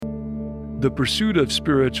the pursuit of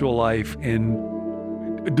spiritual life and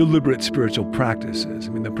deliberate spiritual practices.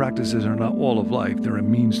 I mean, the practices are not all of life. They're a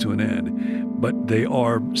means to an end, but they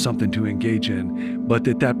are something to engage in. But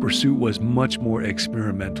that pursuit was much more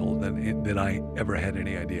experimental than I ever had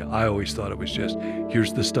any idea. I always thought it was just,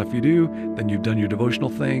 here's the stuff you do, then you've done your devotional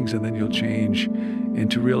things, and then you'll change. And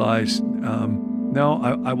to realize,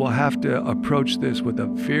 no, I will have to approach this with a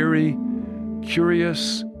very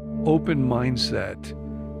curious, open mindset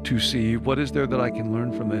to see what is there that I can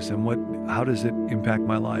learn from this, and how does it impact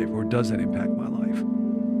my life, or does it impact my life?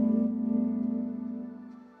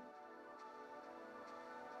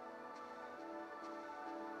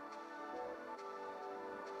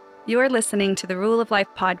 You are listening to the Rule of Life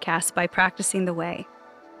podcast by Practicing the Way.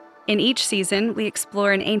 In each season, we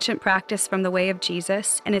explore an ancient practice from the way of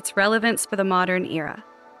Jesus and its relevance for the modern era.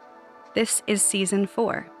 This is Season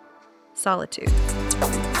 4, Solitude.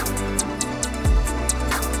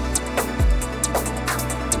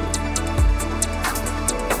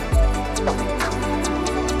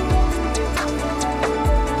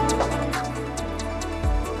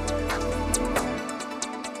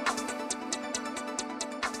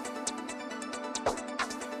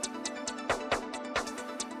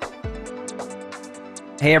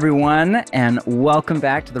 Hey everyone, and welcome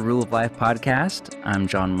back to the Rule of Life podcast. I'm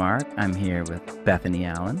John Mark. I'm here with Bethany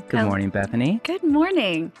Allen. Good morning, Bethany. Good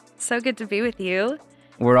morning. So good to be with you.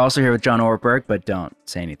 We're also here with John Ortberg, but don't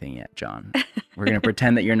say anything yet, John. We're going to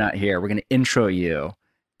pretend that you're not here. We're going to intro you,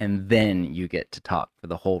 and then you get to talk for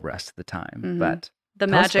the whole rest of the time. Mm-hmm. But the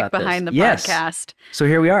magic behind the podcast. So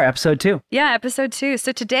here we are, episode 2. Yeah, episode 2.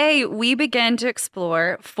 So today we begin to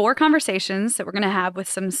explore 4 conversations that we're going to have with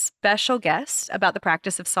some special guests about the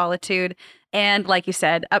practice of solitude. And like you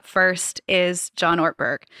said, up first is John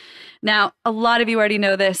Ortberg. Now, a lot of you already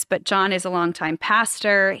know this, but John is a longtime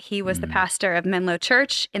pastor. He was the pastor of Menlo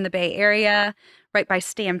Church in the Bay Area, right by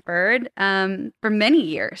Stanford, for many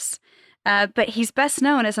years. But he's best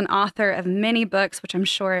known as an author of many books, which I'm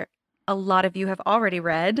sure a lot of you have already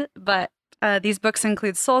read, but these books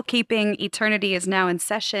include Soul Keeping, Eternity is Now in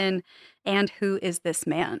Session, and Who is This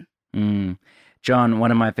Man? John,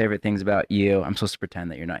 one of my favorite things about you, I'm supposed to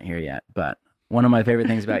pretend that you're not here yet, but one of my favorite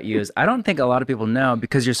things about you is I don't think a lot of people know,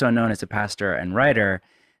 because you're so known as a pastor and writer,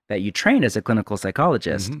 that you trained as a clinical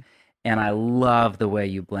psychologist. And I love the way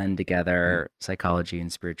you blend together psychology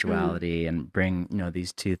and spirituality and bring,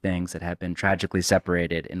 these two things that have been tragically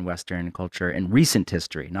separated in Western culture in recent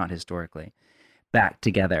history, not historically, back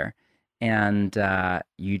together. And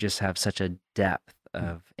you just have such a depth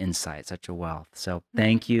of insight, such a wealth. So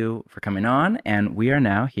thank you for coming on. And we are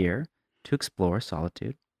now here to explore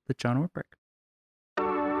solitude with John Ortberg.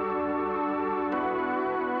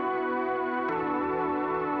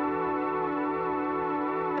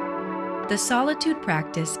 The Solitude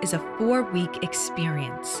Practice is a 4-week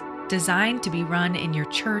experience designed to be run in your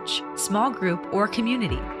church, small group, or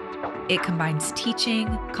community. It combines teaching,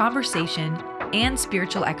 conversation, and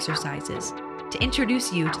spiritual exercises to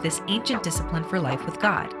introduce you to this ancient discipline for life with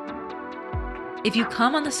God. If you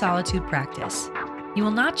come on the Solitude Practice, you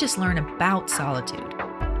will not just learn about solitude,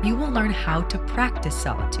 you will learn how to practice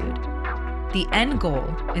solitude. The end goal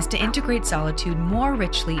is to integrate solitude more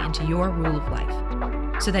richly into your rule of life,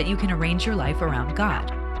 so that you can arrange your life around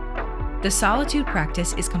God. The Solitude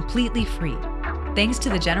Practice is completely free, thanks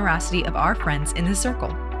to the generosity of our friends in the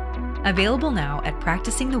circle. Available now at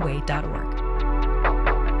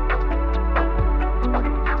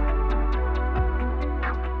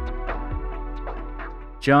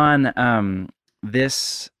practicingtheway.org. John,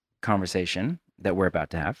 this conversation that we're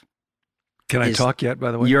about to have. Can I talk yet,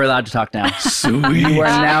 by the way? You're allowed to talk now. Sweet. You are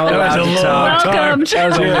now allowed to talk. Welcome. That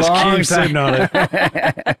was a long keep sitting on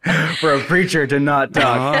time for a preacher to not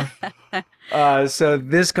talk. So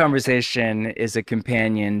this conversation is a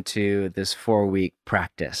companion to this 4-week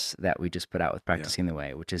practice that we just put out with Practicing the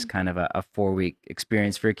Way, which is kind of a 4-week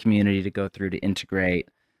experience for a community to go through to integrate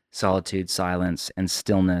solitude, silence, and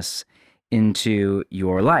stillness into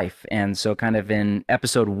your life. And so kind of in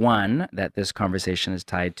episode 1 that this conversation is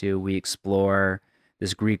tied to, we explore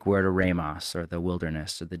this Greek word eremos, or the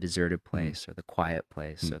wilderness, or the deserted place, or the quiet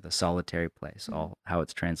place, or the solitary place, all how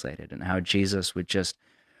it's translated, and how Jesus would just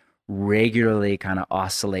regularly kind of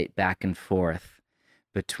oscillate back and forth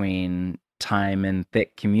between time in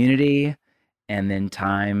thick community and then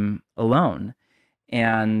time alone.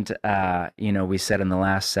 And, we said in the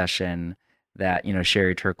last session that,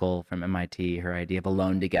 Sherry Turkle from MIT, her idea of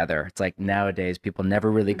alone together. It's like nowadays people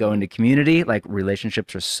never really go into community. Like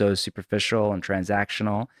relationships are so superficial and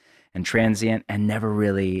transactional and transient and never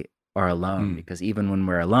really are alone, because even when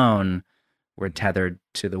we're alone, we're tethered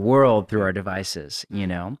to the world through our devices,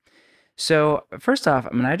 So first off,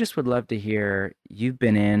 I mean, I just would love to hear, you've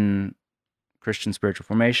been in Christian spiritual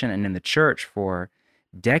formation and in the church for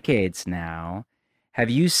decades now. Have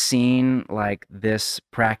you seen like this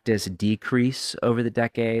practice decrease over the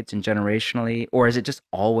decades and generationally, or has it just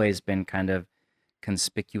always been kind of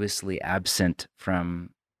conspicuously absent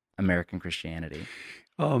from American Christianity?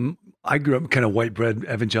 I grew up kind of white bread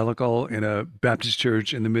evangelical in a Baptist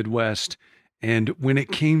church in the Midwest. And when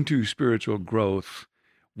it came to spiritual growth,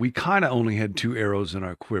 we kind of only had two arrows in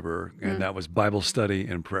our quiver, and that was Bible study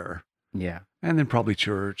and prayer. Yeah. And then probably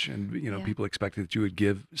church, and people expected that you would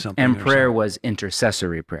give something. And prayer was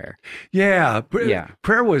intercessory prayer. Yeah,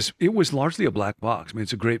 prayer was largely a black box. I mean,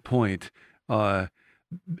 it's a great point. I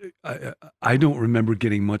don't remember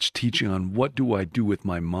getting much teaching on what do I do with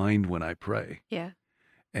my mind when I pray. Yeah.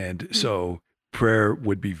 And so prayer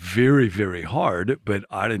would be very, very hard, but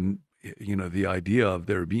I didn't, the idea of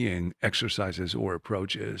there being exercises or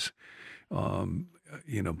approaches,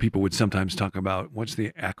 people would sometimes talk about, what's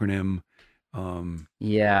the acronym?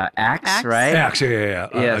 Acts, right? Acts, yeah.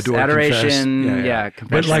 Yes, Adore, adoration, confess. confession.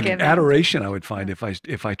 But like adoration, I would find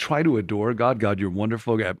if I try to adore God, you're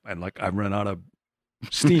wonderful, and like I run out of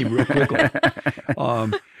steam real quickly.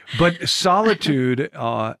 But solitude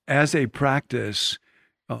as a practice,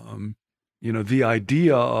 the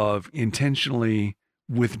idea of intentionally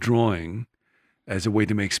withdrawing as a way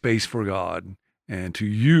to make space for God and to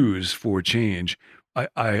use for change,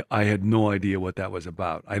 I had no idea what that was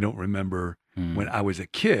about. I don't remember when I was a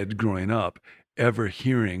kid growing up ever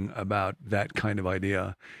hearing about that kind of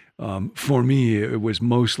idea. For me, it was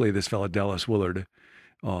mostly this fellow Dallas Willard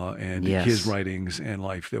and his writings and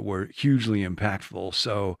life that were hugely impactful.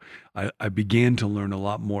 So I began to learn a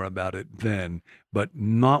lot more about it then, but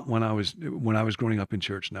not when I was growing up in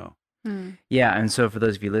church. No. Yeah, and so for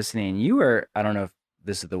those of you listening, you were, I don't know if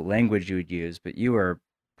this is the language you would use, but you were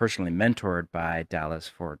personally mentored by Dallas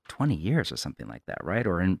for 20 years or something like that, right?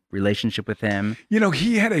 Or in relationship with him.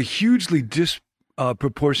 He had a hugely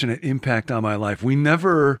disproportionate impact on my life. We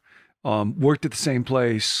never worked at the same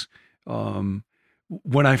place.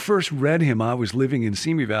 When I first read him, I was living in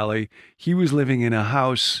Simi Valley. He was living in a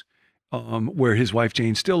house where his wife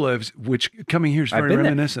Jane still lives, which coming here is very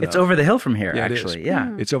reminiscent. It's over the hill from here, actually. It is.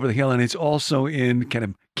 Yeah. It's over the hill, and it's also in kind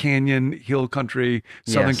of canyon, hill country,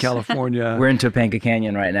 Southern California. We're in Topanga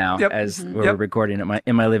Canyon right now as we're recording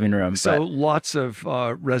in my living room. So lots of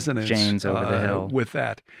resonance Jane's over the hill with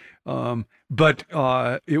that. But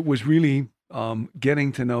it was really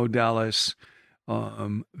getting to know Dallas,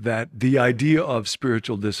 that the idea of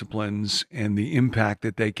spiritual disciplines and the impact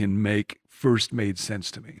that they can make first made sense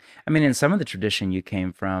to me. I mean, in some of the tradition you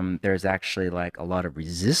came from, there's actually like a lot of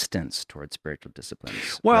resistance towards spiritual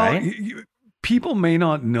disciplines. Well, right? People may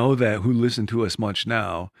not know that who listen to us much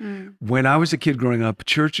now. When I was a kid growing up,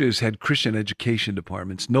 churches had Christian education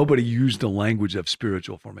departments. Nobody used the language of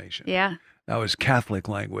spiritual formation. Yeah. That was Catholic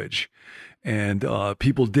language. And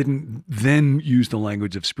people didn't then use the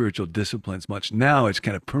language of spiritual disciplines much. Now it's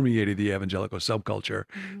kind of permeated the evangelical subculture,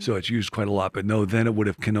 so it's used quite a lot. But no, then it would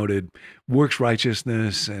have connoted works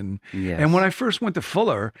righteousness. And when I first went to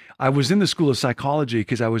Fuller, I was in the School of Psychology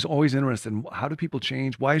because I was always interested in how do people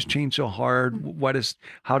change? Why is change so hard?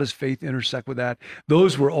 How does faith intersect with that?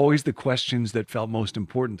 Those were always the questions that felt most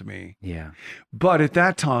important to me. Yeah. But at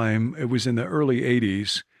that time, it was in the early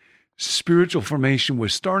 80s, spiritual formation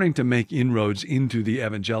was starting to make inroads into the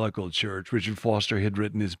evangelical church. Richard Foster had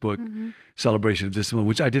written his book, Celebration of Discipline,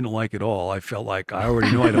 which I didn't like at all. I felt like I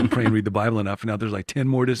already know I don't pray and read the Bible enough. Now there's like 10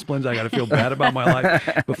 more disciplines. I got to feel bad about my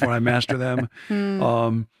life before I master them.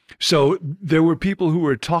 So there were people who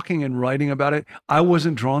were talking and writing about it. I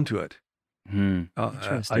wasn't drawn to it.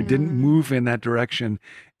 I didn't move in that direction.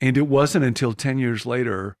 And it wasn't until 10 years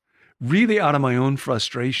later, really out of my own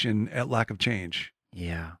frustration at lack of change.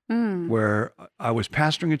 Yeah. Where I was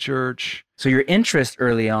pastoring a church. So your interest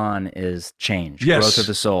early on is change, growth of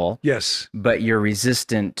the soul. Yes. But you're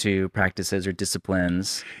resistant to practices or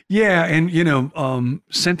disciplines. Yeah. And,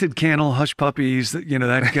 scented candle, hush puppies,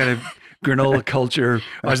 that kind of granola culture,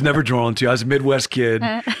 I was never drawn to. I was a Midwest kid.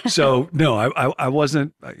 So no, I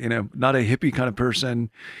wasn't, not a hippie kind of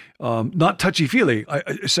person, not touchy-feely.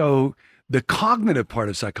 So the cognitive part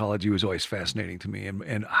of psychology was always fascinating to me,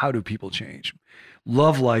 and how do people change?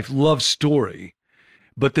 Love life, love story,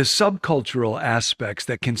 but the subcultural aspects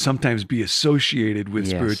that can sometimes be associated with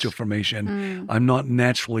spiritual formation, I'm not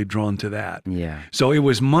naturally drawn to that. Yeah. So it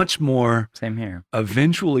was much more. Same here.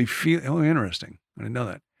 Eventually interesting. I didn't know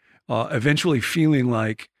that. Eventually feeling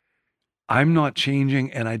like I'm not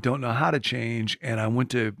changing and I don't know how to change. And I went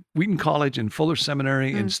to Wheaton College and Fuller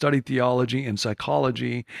Seminary and studied theology and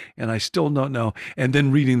psychology, and I still don't know. And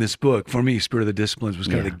then reading this book, for me, Spirit of the Disciplines was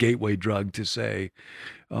kind of the gateway drug to say,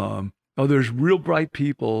 there's real bright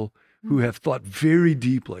people who have thought very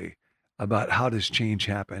deeply about how does change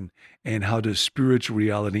happen and how does spiritual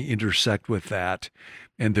reality intersect with that.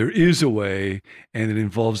 And there is a way, and it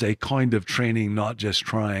involves a kind of training, not just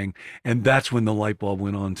trying. And that's when the light bulb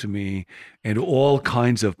went on to me, and all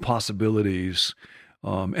kinds of possibilities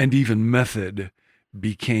and even method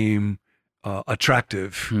became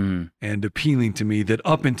attractive and appealing to me, that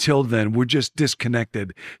up until then were just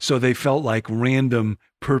disconnected. So they felt like random,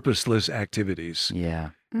 purposeless activities. Yeah.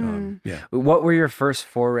 What were your first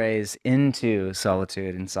forays into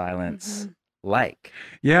solitude and silence like?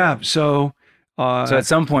 Yeah. So at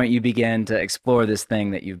some point you began to explore this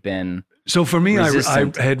thing that you've been. So for me, I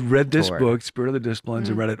had read this toward. book, Spirit of the Disciplines,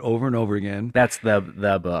 and read it over and over again. That's the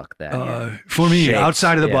book that for me, shaped,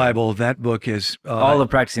 outside of the Bible, that book is all of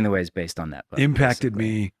Practicing the Way is based on that book. Impacted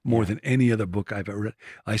me more than any other book I've ever read.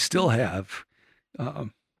 I still have,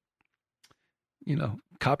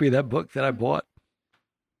 copy of that book that I bought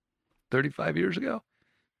 35 years ago,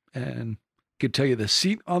 and could tell you the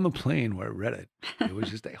seat on the plane where I read it. It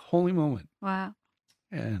was just a holy moment. Wow.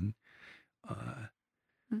 And,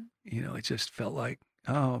 it just felt like,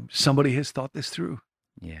 somebody has thought this through.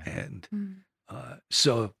 Yeah. And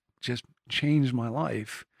so just changed my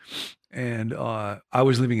life. And I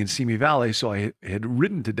was living in Simi Valley, so I had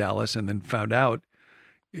ridden to Dallas and then found out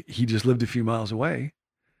he just lived a few miles away.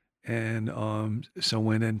 And so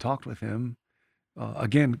went and talked with him.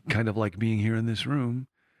 Again, kind of like being here in this room.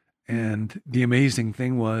 And the amazing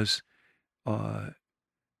thing was,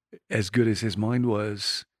 as good as his mind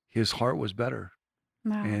was, his heart was better.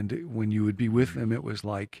 Wow. And when you would be with him, it was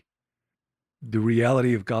like the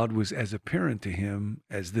reality of God was as apparent to him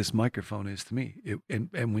as this microphone is to me.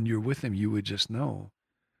 And when you're with him, you would just know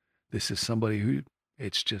this is somebody who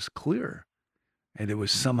it's just clear. And it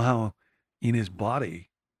was somehow in his body,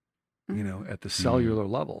 at the cellular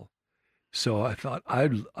level. So I thought,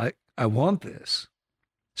 I want this.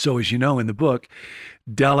 So as you know, in the book,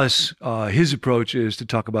 Dallas, his approach is to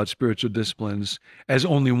talk about spiritual disciplines as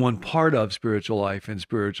only one part of spiritual life and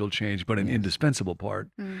spiritual change, but an indispensable part.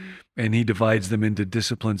 And he divides them into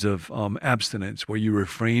disciplines of abstinence, where you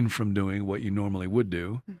refrain from doing what you normally would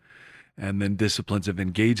do, and then disciplines of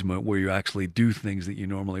engagement, where you actually do things that you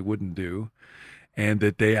normally wouldn't do, and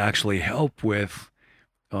that they actually help with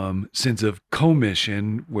sense of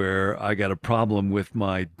commission, where I got a problem with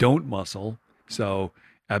my don't muscle. So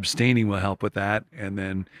abstaining will help with that. And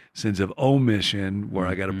then sense of omission, where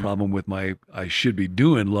I got a problem with my, I should be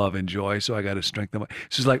doing love and joy. So I got to strengthen my,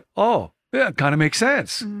 so it's like, oh, yeah, it kind of makes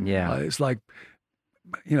sense. Yeah. It's like,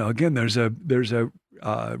 again, there's a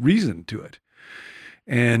reason to it.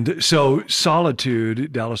 And so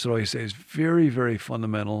solitude, Dallas would always say, is very, very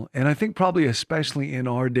fundamental. And I think probably especially in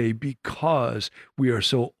our day, because we are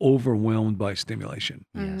so overwhelmed by stimulation.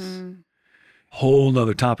 Yes. Whole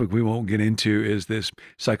nother topic we won't get into is this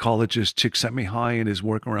psychologist Csikszentmihalyi and his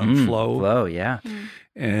work around flow. Flow, yeah.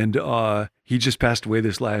 And he just passed away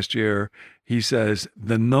this last year. He says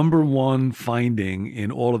the number one finding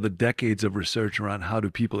in all of the decades of research around how do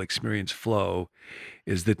people experience flow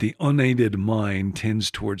is that the unaided mind tends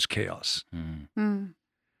towards chaos. And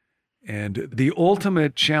the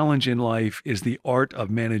ultimate challenge in life is the art of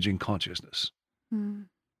managing consciousness.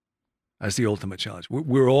 That's the ultimate challenge.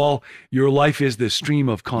 We're all, your life is this stream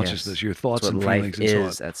of consciousness, your thoughts and feelings and so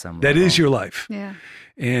on. At some that level. is your life. Yeah.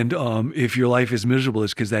 And if your life is miserable,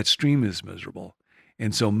 it's because that stream is miserable.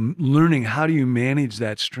 And so learning how do you manage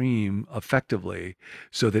that stream effectively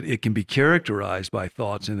so that it can be characterized by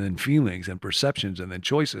thoughts and then feelings and perceptions and then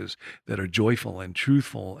choices that are joyful and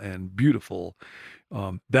truthful and beautiful.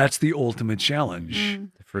 That's the ultimate challenge.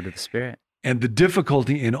 The fruit of the Spirit. And the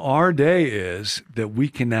difficulty in our day is that we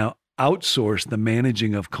can now outsource the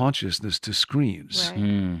managing of consciousness to screens.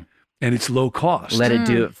 Right. And it's low cost. Let it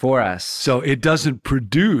do it for us. So it doesn't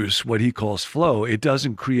produce what he calls flow. It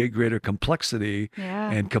doesn't create greater complexity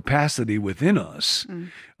and capacity within us.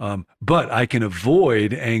 But I can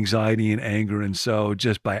avoid anxiety and anger and so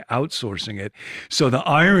just by outsourcing it. So the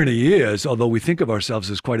irony is, although we think of ourselves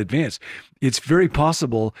as quite advanced, it's very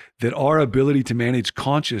possible that our ability to manage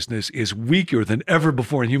consciousness is weaker than ever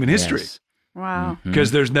before in human history. Yes. Wow. Because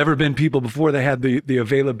there's never been people before that had the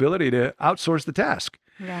availability to outsource the task.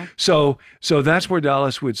 Yeah. So that's where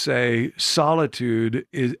Dallas would say solitude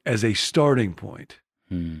is as a starting point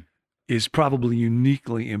is probably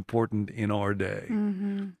uniquely important in our day.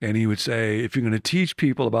 And he would say, if you're going to teach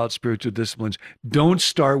people about spiritual disciplines, don't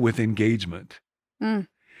start with engagement.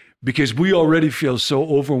 Because we already feel so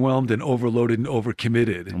overwhelmed and overloaded and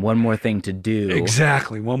overcommitted. And one more thing to do.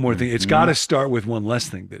 Exactly. One more thing. It's got to start with one less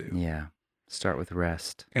thing to do. Yeah. Start with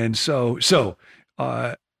rest. And so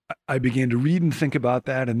I began to read and think about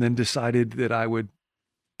that, and then decided that I would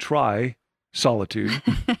try solitude.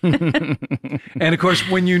 And of course,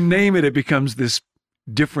 when you name it, it becomes this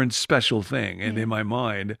different, special thing. And in my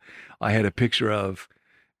mind, I had a picture of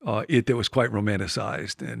it that was quite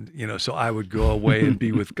romanticized. And, so I would go away and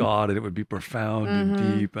be with God, and it would be profound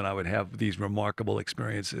and deep, and I would have these remarkable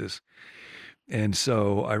experiences. And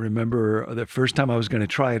so I remember the first time I was going to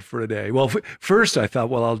try it for a day. Well, first I thought,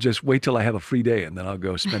 well, I'll just wait till I have a free day, and then I'll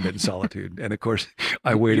go spend it in solitude. And of course,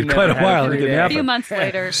 I waited quite a while, and it didn't happen. A few months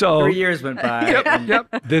later. So 3 years went by.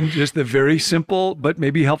 Yep. Then just the very simple, but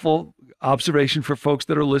maybe helpful observation for folks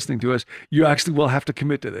that are listening to us: you actually will have to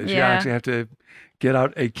commit to this. Yeah. You actually have to get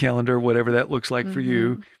out a calendar, whatever that looks like for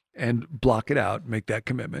you, and block it out, make that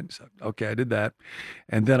commitment. So, okay, I did that.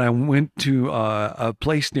 And then I went to a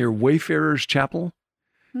place near Wayfarers Chapel.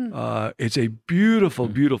 It's a beautiful,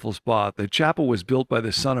 beautiful spot. The chapel was built by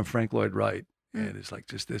the son of Frank Lloyd Wright. And it's like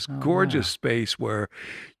just this gorgeous space where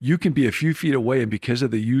you can be a few feet away, and because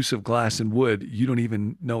of the use of glass and wood, you don't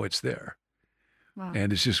even know it's there. Wow.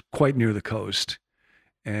 And it's just quite near the coast.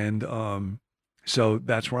 And so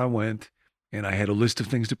that's where I went, and I had a list of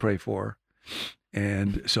things to pray for.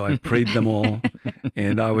 And so I prayed them all,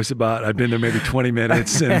 and I'd been there maybe 20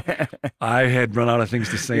 minutes, and I had run out of things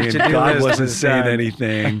to say, and God wasn't saying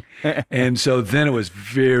anything. And so then it was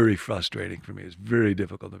very frustrating for me. It was very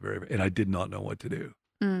difficult and I did not know what to do.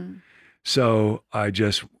 So I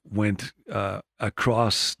just went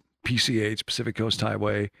across PCH, Pacific Coast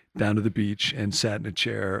Highway, down to the beach, and sat in a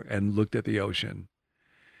chair and looked at the ocean,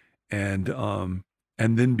 and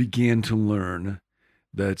then began to learn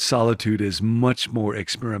that solitude is much more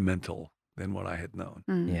experimental than what I had known.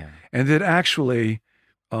 Yeah. And that actually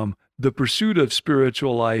the pursuit of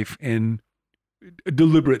spiritual life and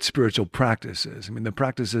deliberate spiritual practices, the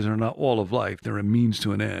practices are not all of life. They're a means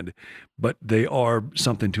to an end, but they are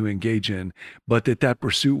something to engage in. But that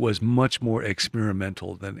pursuit was much more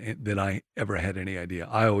experimental than I ever had any idea.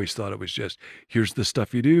 I always thought it was just, here's the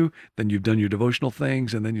stuff you do, then you've done your devotional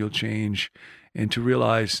things, and then you'll change. And to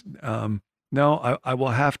realize, no, I will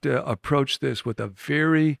have to approach this with a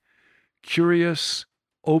very curious,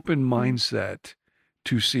 open mindset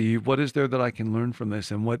to see what is there that I can learn from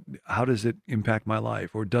this, and how does it impact my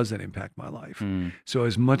life, or does it impact my life? So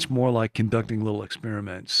it's much more like conducting little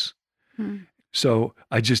experiments. So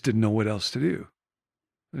I just didn't know what else to do.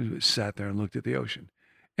 I just sat there and looked at the ocean.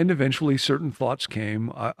 And eventually certain thoughts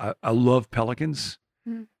came. I love pelicans.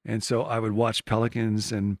 And so I would watch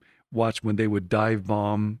pelicans and watch when they would dive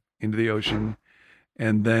bomb into the ocean.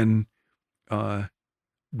 And then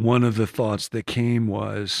one of the thoughts that came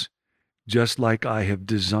was, just like I have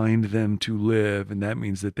designed them to live, and that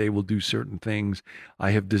means that they will do certain things,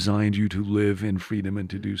 I have designed you to live in freedom and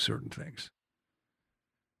to do certain things.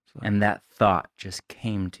 So, And that thought just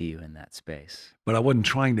came to you in that space. but I wasn't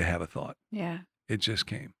trying to have a thought. Yeah. It just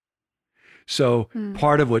came. So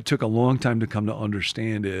part of what took a long time to come to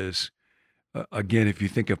understand is, again, if you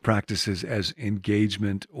think of practices as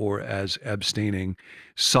engagement or as abstaining,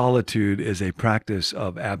 solitude is a practice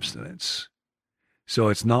of abstinence. So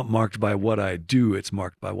it's not marked by what I do, it's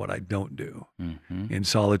marked by what I don't do. In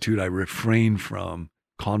solitude, I refrain from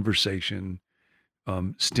conversation,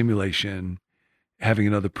 stimulation, having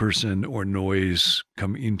another person or noise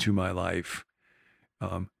come into my life.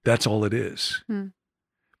 That's all it is.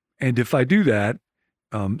 And if I do that,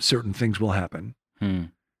 certain things will happen.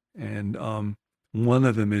 And one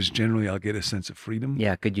of them is generally I'll get a sense of freedom.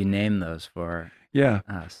 Yeah, could you name those for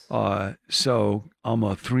us? So I'm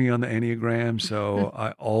a 3 on the Enneagram, so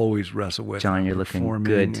I always wrestle with John, you're looking performing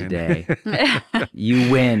good today.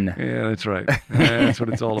 You win. Yeah, that's right. That's what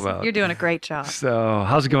it's all about. You're doing a great job. So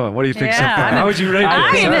how's it going? What do you think? Yeah, so far? How would you rate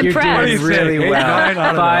I this? am You're impressed. What do doing you think? really 8, 9? I well.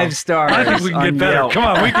 don't know. 5 stars. I think we can on get better. Yelp. Come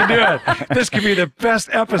on, we can do it. This could be the best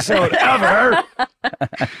episode ever.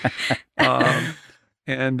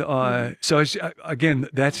 So it's, again,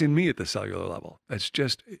 that's in me at the cellular level. It's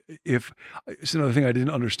just, it's another thing I didn't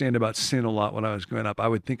understand about sin a lot when I was growing up. I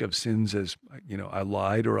would think of sins as, I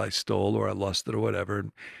lied or I stole or I lusted or whatever.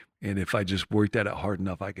 And if I just worked at it hard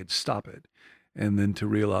enough, I could stop it. And then to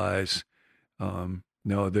realize,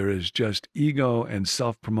 no, there is just ego and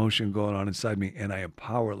self-promotion going on inside me, and I am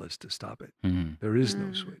powerless to stop it. There is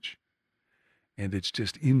no switch. And it's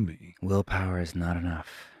just in me. Willpower is not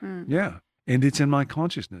enough. Yeah. And it's in my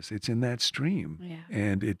consciousness. It's in that stream. Yeah.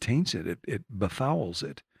 And it taints it. It befouls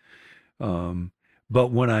it.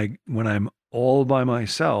 But when I'm all by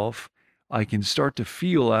myself, I can start to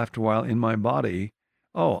feel after a while in my body,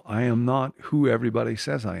 oh, I am not who everybody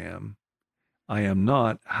says I am. I am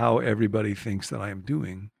not how everybody thinks that I am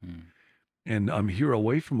doing. And I'm here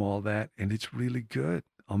away from all that, and it's really good.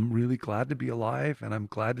 I'm really glad to be alive, and I'm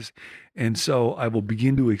glad to, and so I will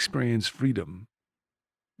begin to experience freedom.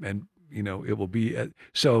 And, it will be,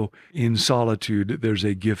 so in solitude, there's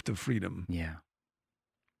a gift of freedom. Yeah.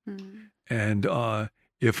 And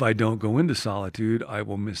if I don't go into solitude, I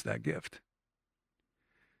will miss that gift.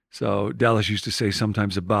 So Dallas used to say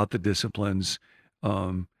sometimes about the disciplines,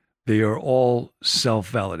 they are all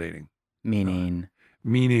self-validating. Meaning,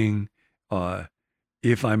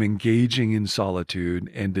 if I'm engaging in solitude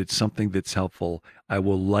and it's something that's helpful, I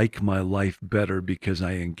will like my life better because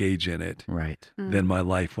I engage in it right. than my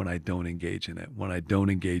life when I don't engage in it. When I don't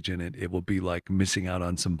engage in it, it will be like missing out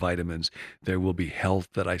on some vitamins. There will be health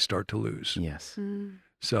that I start to lose. Yes.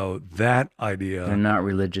 So that idea. They're not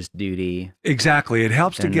religious duty. Exactly. It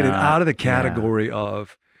helps to get it out of the yeah. category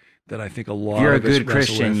of that I think a lot If you're a of us good wrestle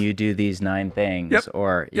Christian, with. you do these 9 things. Yep.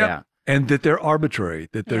 Or, Yep. yeah. And that they're arbitrary,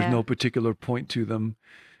 that there's Yeah. no particular point to them.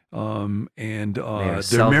 And They're they're merit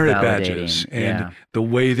self-validating. badges. And Yeah. the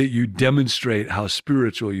way that you demonstrate how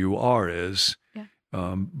spiritual you are is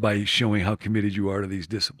by showing how committed you are to these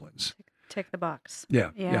disciplines. Tick the box.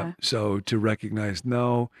 Yeah. So to recognize,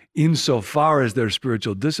 no, insofar as they're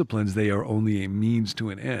spiritual disciplines, they are only a means to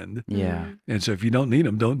an end. Yeah. And so if you don't need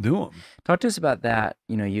them, don't do them. Talk to us about that.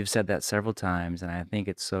 You've said that several times, and I think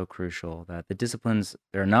it's so crucial that the disciplines,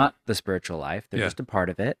 they're not the spiritual life. They're Yeah. just a part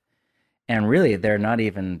of it. And really, they're not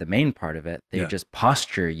even the main part of it. They Yeah. just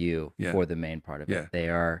posture you Yeah. for the main part of Yeah. it. They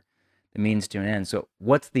are the means to an end. So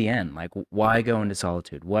what's the end? Like, why go into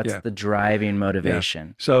solitude? What's Yeah. the driving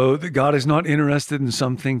motivation? So that God is not interested in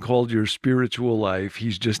something called your spiritual life.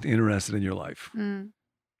 He's just interested in your life.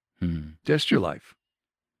 Just your life.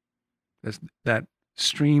 That's that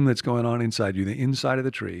stream that's going on inside you, the inside of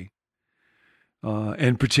the tree,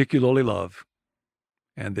 and particularly love,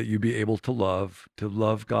 and that you be able to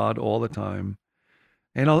love God all the time.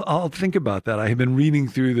 And I'll think about that. I have been reading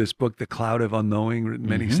through this book, The Cloud of Unknowing, written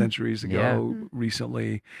many centuries ago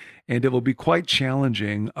recently, and it will be quite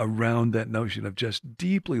challenging around that notion of just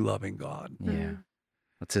deeply loving God. Yeah.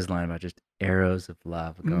 What's his line about just arrows of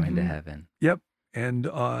love going to heaven? Yep. And,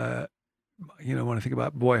 when I think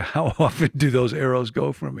about, boy, how often do those arrows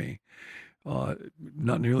go from me?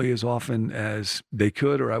 Not nearly as often as they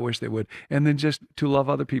could, or I wish they would. And then just to love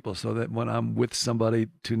other people, so that when I'm with somebody,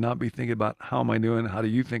 to not be thinking about how am I doing, how do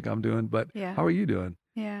you think I'm doing, but how are you doing?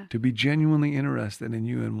 Yeah. To be genuinely interested in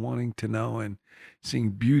you and wanting to know and seeing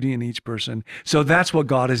beauty in each person. So that's what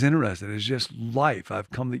God is interested in, is just life. I've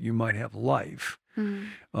come that you might have life.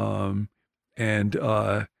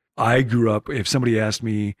 I grew up, if somebody asked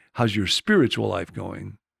me, how's your spiritual life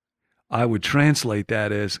going? I would translate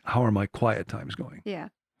that as, how are my quiet times going? Yeah.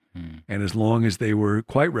 And as long as they were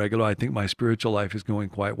quite regular, I think my spiritual life is going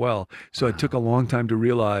quite well. So it took a long time to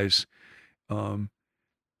realize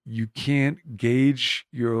you can't gauge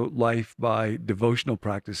your life by devotional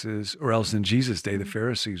practices, or else in Jesus' day, the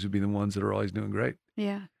Pharisees would be the ones that are always doing great.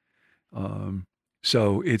 Yeah.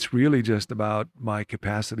 So it's really just about my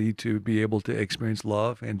capacity to be able to experience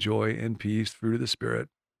love and joy and peace, fruit of the Spirit.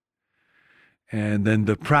 And then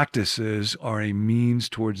the practices are a means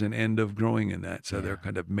towards an end of growing in that. So they're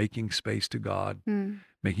kind of making space to God,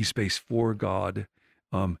 making space for God,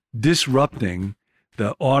 disrupting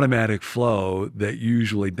the automatic flow that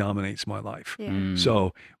usually dominates my life. Yeah.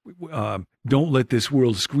 So don't let this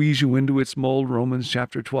world squeeze you into its mold, Romans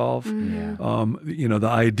chapter 12. The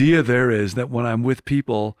idea there is that when I'm with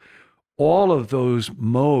people, all of those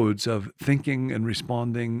modes of thinking and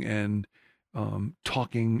responding and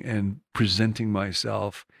talking and presenting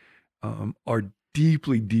myself are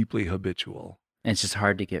deeply, deeply habitual. And it's just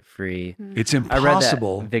hard to get free. It's impossible.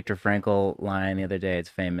 I read that Viktor Frankl line the other day. It's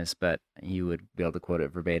famous, but you would be able to quote it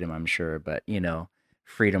verbatim, I'm sure. But,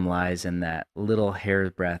 freedom lies in that little hair's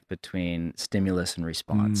breadth between stimulus and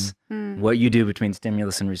response. What you do between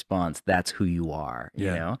stimulus and response, that's who you are, you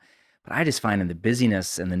know? But I just find in the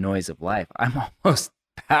busyness and the noise of life, I'm almost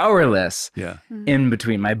powerless in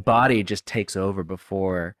between. My body just takes over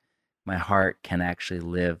before my heart can actually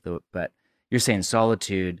live. But you're saying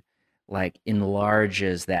solitude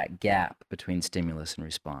enlarges that gap between stimulus and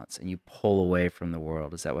response, and you pull away from the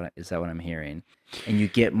world. Is that what I'm hearing? And you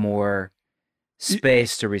get more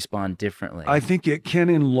space to respond differently. I think it can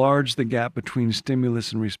enlarge the gap between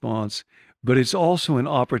stimulus and response, but it's also an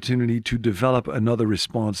opportunity to develop another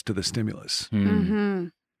response to the stimulus. Mm-hmm.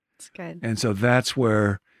 That's good. And so that's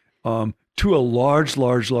where, to a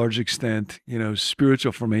large extent,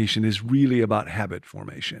 spiritual formation is really about habit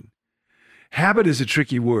formation. Habit is a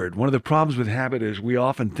tricky word. One of the problems with habit is we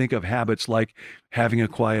often think of habits like having a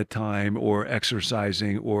quiet time or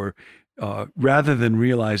exercising, or rather than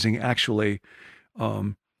realizing actually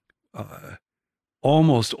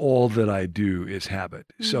almost all that I do is habit.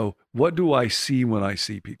 Mm-hmm. So what do I see when I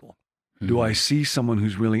see people? Mm-hmm. Do I see someone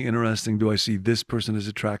who's really interesting? Do I see this person is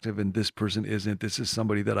attractive and this person isn't? This is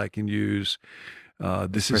somebody that I can use.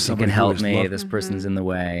 This is somebody can help who me. This person's in the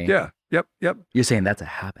way. Yeah. Yep. You're saying that's a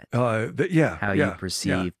habit. How you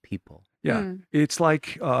perceive people. Yeah. Mm. It's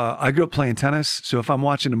like I grew up playing tennis. So if I'm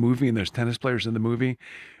watching a movie and there's tennis players in the movie,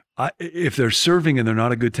 if they're serving and they're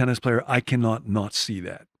not a good tennis player, I cannot not see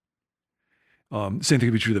that. Same thing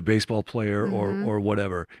could be true of the baseball player or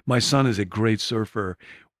whatever. My son is a great surfer.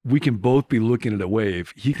 We can both be looking at a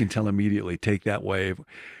wave. He can tell immediately, take that wave.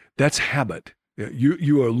 That's habit.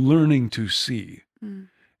 You are learning to see. Mm.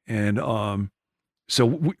 And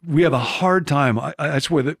so we have a hard time. That's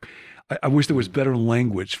where I wish there was better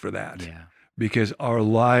language for that. Yeah. Because our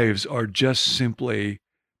lives are just simply,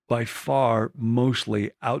 by far,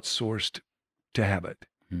 mostly outsourced to habit.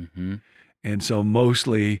 Mm-hmm. And so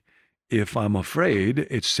mostly, if I'm afraid,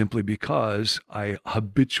 it's simply because I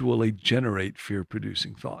habitually generate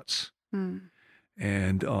fear-producing thoughts. Mm.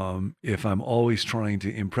 And if I'm always trying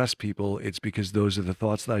to impress people, it's because those are the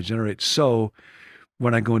thoughts that I generate. So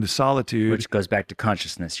when I go into solitude... Which goes back to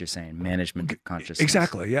consciousness, you're saying, management of consciousness.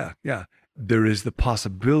 Exactly, yeah. There is the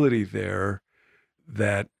possibility there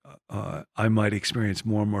that I might experience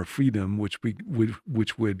more and more freedom,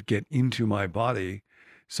 which would get into my body,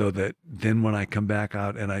 so that then when I come back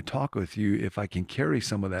out and I talk with you, if I can carry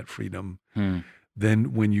some of that freedom,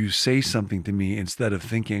 then when you say something to me, instead of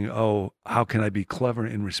thinking, oh, how can I be clever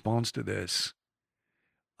in response to this?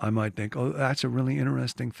 I might think, oh, that's a really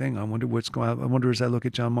interesting thing. I wonder what's going on. I wonder as I look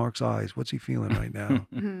at John Mark's eyes, what's he feeling right now?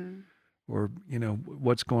 Or,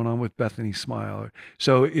 what's going on with Bethany's smile?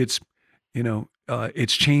 So it's,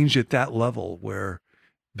 it's changed at that level where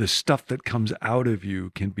the stuff that comes out of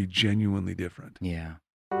you can be genuinely different. Yeah.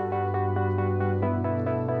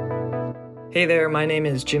 Hey there, my name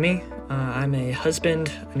is Jimmy. I'm a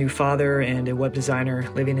husband, a new father, and a web designer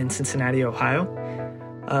living in Cincinnati, Ohio.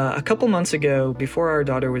 A couple months ago, before our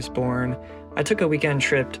daughter was born, I took a weekend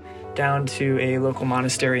trip down to a local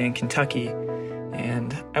monastery in Kentucky.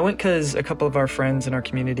 And I went because a couple of our friends in our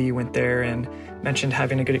community went there and mentioned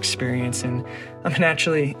having a good experience. And I'm a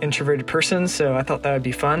naturally introverted person, so I thought that would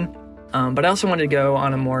be fun. But I also wanted to go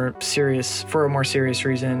on a more serious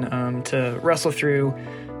reason, to wrestle through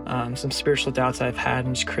some spiritual doubts I've had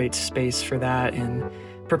and just create space for that and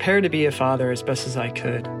prepare to be a father as best as I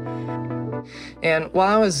could. And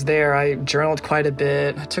while I was there, I journaled quite a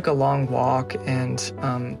bit. I took a long walk, and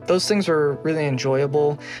those things were really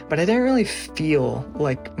enjoyable, but I didn't really feel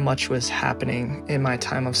like much was happening in my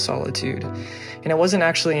time of solitude. And it wasn't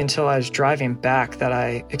actually until I was driving back that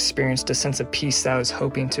I experienced a sense of peace that I was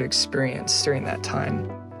hoping to experience during that time.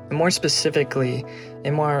 And more specifically,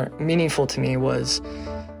 and more meaningful to me was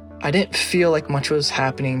I didn't feel like much was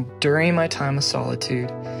happening during my time of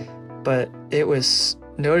solitude, but there was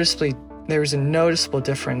a noticeable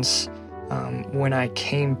difference when I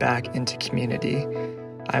came back into community.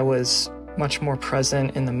 I was much more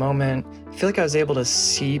present in the moment. I feel like I was able to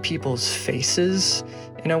see people's faces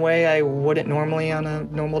in a way I wouldn't normally on a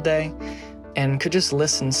normal day, and could just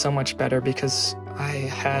listen so much better because I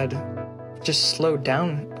had just slowed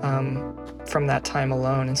down from that time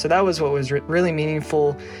alone. And so that was what was really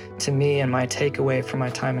meaningful to me, and my takeaway from my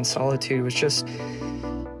time in solitude was just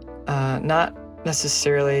not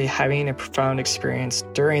necessarily having a profound experience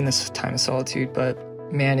during this time of solitude, but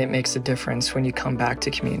man, it makes a difference when you come back to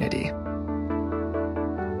community.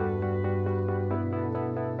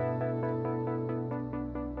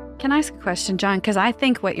 Can I ask a question, John? Because I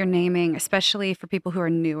think what you're naming, especially for people who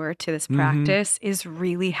are newer to this practice, is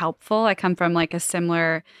really helpful. I come from like a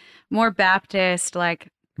similar, more Baptist,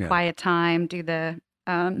 quiet time, do the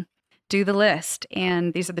list.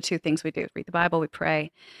 And these are the two things we do: read the Bible, we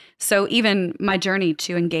pray. So even my journey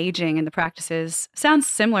to engaging in the practices sounds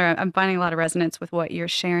similar. I'm finding a lot of resonance with what you're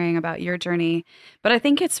sharing about your journey. But I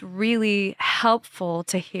think it's really helpful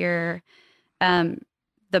to hear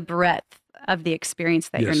the breadth of the experience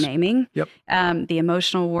that you're naming. Yep. The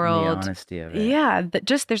emotional world. The honesty of it. Yeah.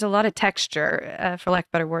 There's a lot of texture, for lack of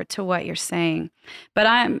a better word, to what you're saying. But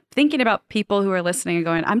I'm thinking about people who are listening and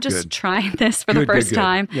going, I'm just trying this for the first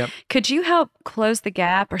time. Yep. Could you help close the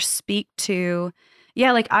gap or speak to,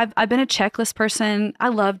 Yeah, like I've been a checklist person. I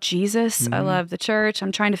love Jesus. I Mhm. love the church.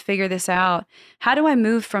 I'm trying to figure this out. How do I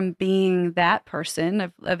move from being that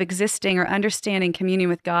person of existing or understanding communion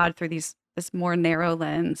with God through this more narrow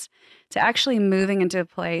lens to actually moving into a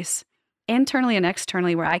place internally and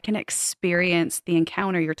externally where I can experience the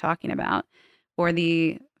encounter you're talking about or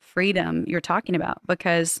the freedom you're talking about?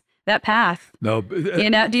 Because that path, No, do you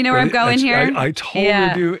know where I'm going here? I totally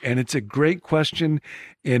Yeah. do. And it's a great question.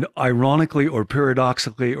 And ironically or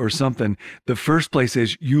paradoxically or something, the first place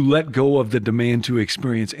is you let go of the demand to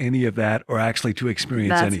experience any of that or actually to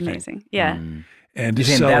experience That's anything. amazing. Yeah. And You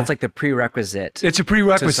think so that's like the prerequisite it's a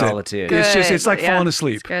prerequisite. to solitude. Good. It's like Yeah, falling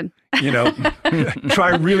asleep. It's good. You know,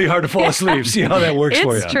 try really hard to fall asleep. See how that works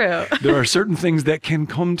for you. It's true. There are certain things that can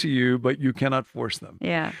come to you, but you cannot force them.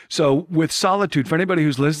 Yeah. So with solitude, for anybody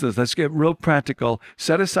who's listening to this, let's get real practical.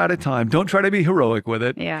 Set aside a time. Don't try to be heroic with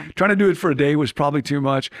it. Yeah. Trying to do it for a day was probably too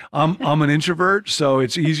much. I'm an introvert, so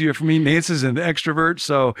it's easier for me. Nancy's an extrovert,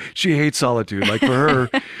 so she hates solitude. Like for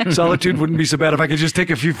her, solitude wouldn't be so bad if I could just take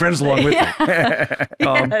a few friends along with me.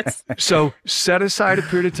 Yes. So set aside a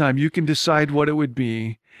period of time. You can decide what it would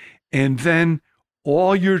be. And then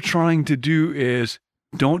all you're trying to do is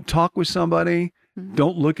don't talk with somebody. Mhm.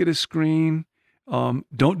 Don't look at a screen.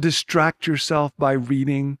 Don't distract yourself by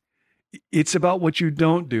reading. It's about what you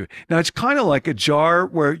don't do. Now, it's kind of like a jar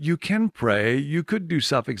where you can pray. You could do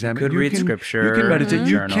self-examination. Could read scripture. You can meditate.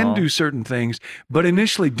 You journal. can do certain things. But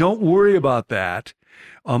initially, don't worry about that.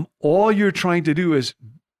 All you're trying to do is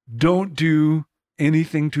don't do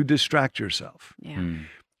anything to distract yourself. Yeah.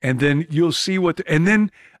 And then you'll see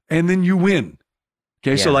and then you win.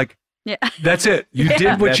 Okay. So Yeah. like, Yeah. that's it. You Yeah.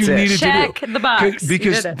 did what That's you it. needed Check to do. the box. You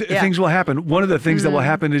Because did it. Yeah. things will happen. One of the things that will Mhm.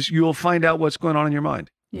 happen is you'll find out what's going on in your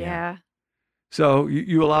mind. Yeah. So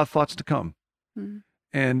you allow thoughts to come. Mhm.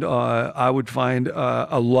 And I would find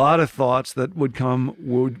a lot of thoughts that would come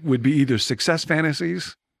would be either success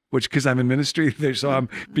fantasies, which because I'm in ministry, so I'm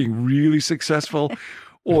being really successful,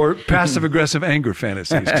 or passive aggressive anger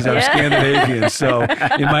fantasies because I'm Yeah. Scandinavian. So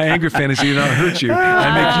in my anger fantasy, I hurt you.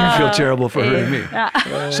 I make you feel terrible for hurting me.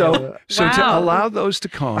 Yeah. So to Wow. allow those to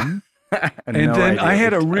come, and No then idea I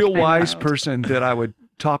had a what you're real talking wise about. person that I would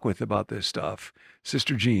talk with about this stuff,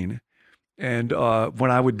 Sister Jean. And when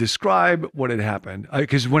I would describe what had happened,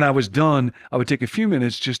 because when I was done, I would take a few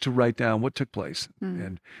minutes just to write down what took place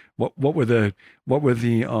and what were the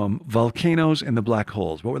volcanoes and the black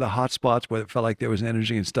holes, what were the hot spots where it felt like there was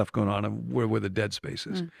energy and stuff going on, and where were the dead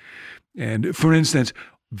spaces. And for instance,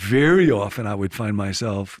 very often I would find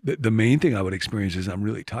myself the main thing I would experience is I'm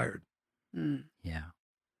really tired, Yeah.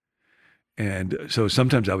 and so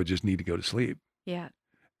sometimes I would just need to go to sleep. Yeah.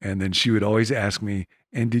 And then she would always ask me,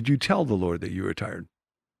 and did you tell the Lord that you were tired?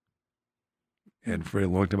 And for a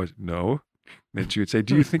long time, I said, no. Then she would say,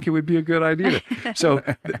 do you think it would be a good idea? So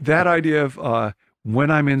that idea of when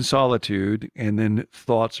I'm in solitude and then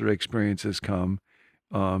thoughts or experiences come,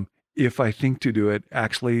 if I think to do it,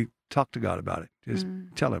 actually talk to God about it. Just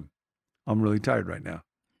tell him, I'm really tired right now.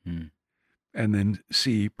 And then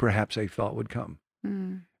see, perhaps a thought would come.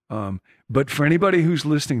 But for anybody who's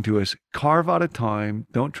listening to us, carve out a time.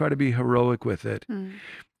 Don't try to be heroic with it.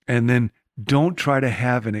 And then don't try to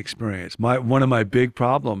have an experience. One of my big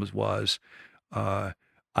problems was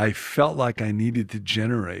I felt like I needed to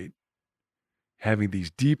generate having these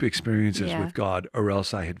deep experiences with God, or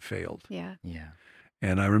else I had failed. Yeah. Yeah.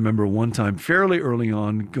 And I remember one time fairly early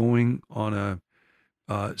on going on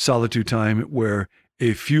a solitude time where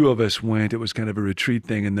a few of us went. It was kind of a retreat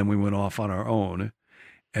thing, and then we went off on our own.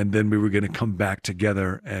 And then we were going to come back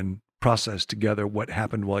together and process together what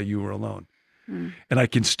happened while you were alone. And I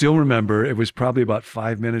can still remember, it was probably about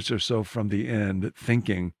 5 minutes or so from the end,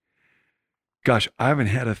 thinking, gosh, I haven't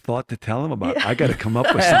had a thought to tell him about. I got to come up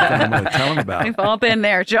with something I'm going to tell him about. We've all been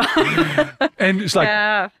there, John. And it's like,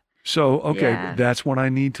 Yeah. so, okay, Yeah. that's what I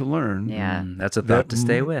need to learn. Yeah. That's a thought to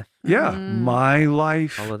stay with. Yeah. My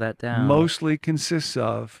life Follow that down. mostly consists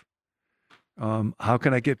of how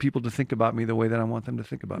can I get people to think about me the way that I want them to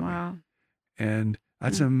think about me? Wow. And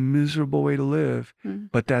that's a miserable way to live,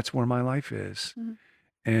 but that's where my life is.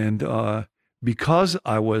 And because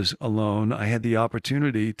I was alone, I had the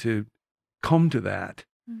opportunity to come to that.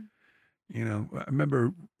 You know, I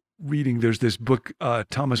remember reading, there's this book,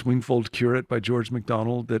 Thomas Wingfold's Curate by George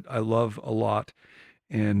MacDonald, that I love a lot.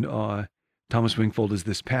 And Thomas Wingfold is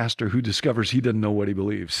this pastor who discovers he doesn't know what he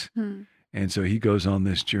believes. And so he goes on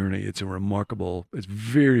this journey. It's it's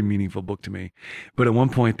very meaningful book to me. But at one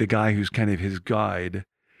point, the guy who's kind of his guide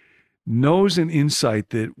knows an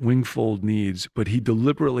insight that Wingfold needs, but he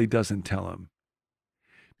deliberately doesn't tell him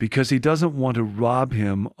because he doesn't want to rob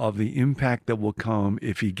him of the impact that will come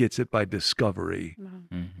if he gets it by discovery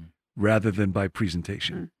rather than by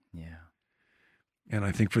presentation. Yeah. And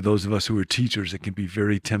I think for those of us who are teachers, it can be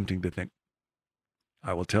very tempting to think,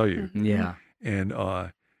 I will tell you. Yeah. And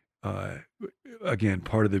again,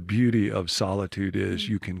 part of the beauty of solitude is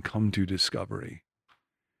you can come to discovery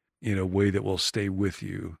in a way that will stay with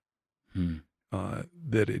you,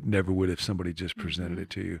 that it never would if somebody just presented it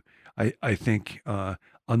to you. I think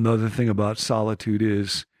another thing about solitude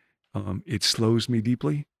is it slows me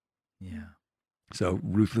deeply. Yeah. So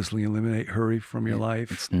ruthlessly eliminate hurry from your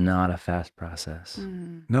life. It's not a fast process.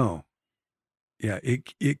 No. Yeah,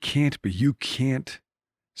 it can't be. You can't.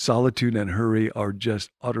 Solitude and hurry are just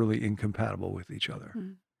utterly incompatible with each other.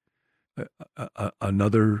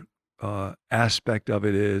 Another aspect of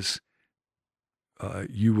it is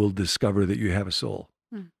you will discover that you have a soul.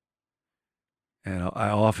 And I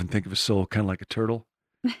often think of a soul kind of like a turtle,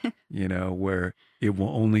 where it will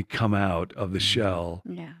only come out of the shell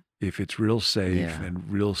if it's real safe and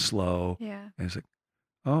real slow. Yeah. And it's like,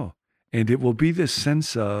 oh, and it will be this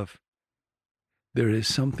sense of there is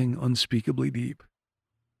something unspeakably deep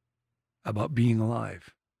about being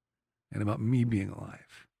alive and about me being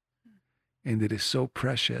alive. And it is so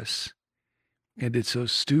precious and it's so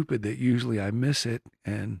stupid that usually I miss it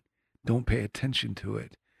and don't pay attention to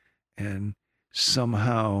it. And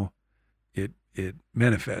somehow it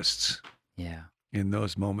manifests in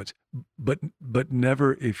those moments, but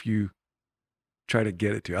never if you try to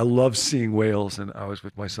get it to. I love seeing whales, and I was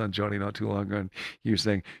with my son Johnny not too long ago, and he was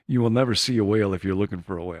saying, you will never see a whale if you're looking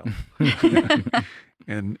for a whale.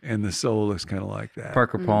 and the soul is kind of like that.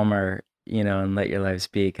 Parker Palmer, and Let Your Life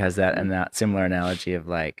Speak has that and that similar analogy of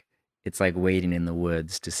like, it's like waiting in the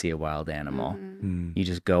woods to see a wild animal. You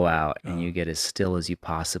just go out and you get as still as you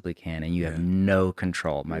possibly can, and you have no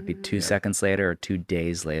control. It might be 2 seconds later or 2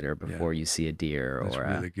 days later before you see a deer. That's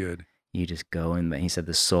really good. You just go in. He said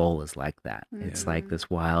the soul is like that. It's like this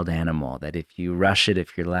wild animal that if you rush it,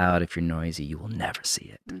 if you're loud, if you're noisy, you will never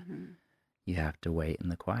see it. You have to wait in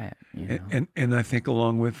the quiet. And I think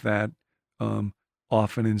along with that,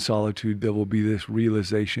 often in solitude, there will be this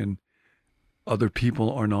realization, other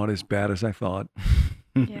people are not as bad as I thought.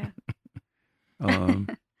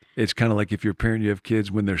 It's kind of like if you're a parent, you have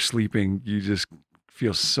kids, when they're sleeping, you just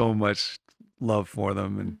feel so much love for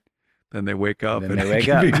them, and then they wake up and it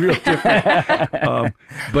can be real different.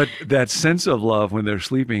 But that sense of love when they're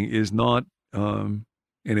sleeping is not an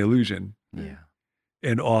illusion.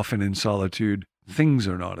 And often in solitude, things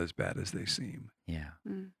are not as bad as they seem.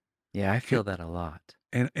 I feel that a lot.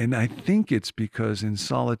 And I think it's because in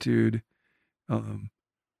solitude,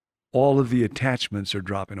 all of the attachments are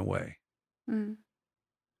dropping away. And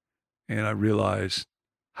I realize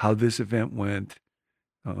how this event went,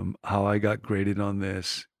 how I got graded on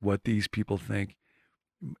this, what these people think.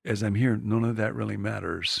 As I'm here, none of that really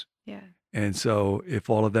matters. And so if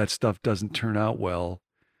all of that stuff doesn't turn out well,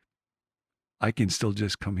 I can still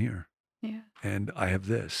just come here. And I have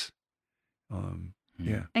this.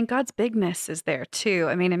 And God's bigness is there too.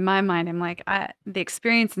 I mean, in my mind, I'm like, the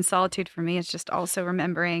experience in solitude for me is just also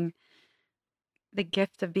remembering the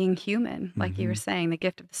gift of being human, like you were saying, the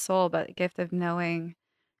gift of the soul, but the gift of knowing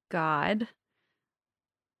God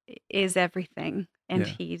is everything, and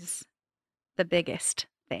He's the biggest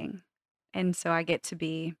thing. And so I get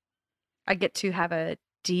to have a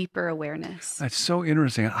deeper awareness. That's so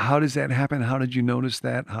interesting. How does that happen? How did you notice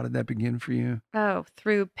that? How did that begin for you? Oh,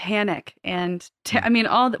 through panic and I mean,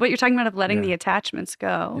 what you're talking about of letting the attachments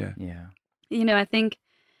go. I think,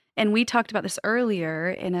 and we talked about this earlier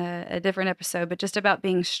in a different episode, but just about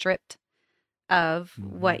being stripped of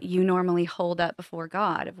what you normally hold up before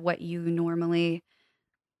God, of what you normally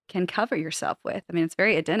can cover yourself with. I mean, it's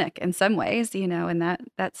very Edenic in some ways, in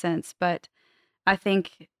that sense. But I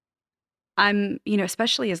think I'm,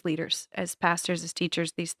 especially as leaders, as pastors, as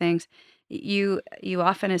teachers, these things, you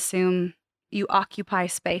often assume you occupy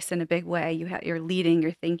space in a big way. You're leading,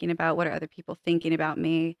 you're thinking about what are other people thinking about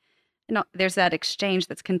me. And there's that exchange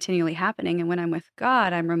that's continually happening. And when I'm with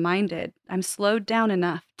God, I'm slowed down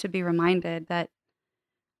enough to be reminded that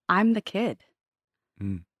I'm the kid.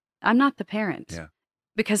 I'm not the parent.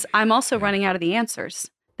 Because I'm also running out of the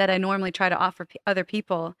answers that I normally try to offer other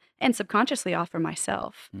people and subconsciously offer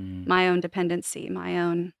myself, my own dependency, my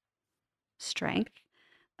own strength.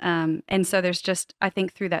 And so there's just, I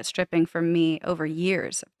think through that stripping for me over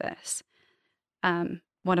years of this,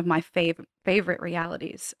 one of my favorite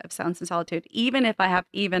realities of silence and solitude, even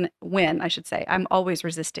when I should say, I'm always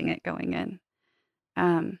resisting it going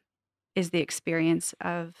in, is the experience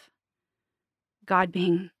of God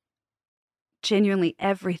being genuinely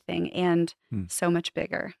everything and so much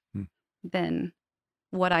bigger Hmm. than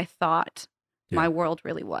what I thought my world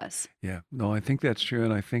really was. Yeah. No, I think that's true.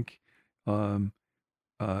 And I think,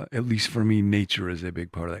 at least for me, nature is a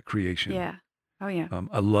big part of that creation. Yeah. Oh, yeah.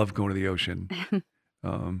 I love going to the ocean,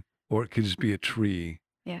 or it could just be a tree.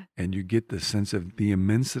 Yeah. And you get the sense of the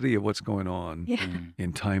immensity of what's going on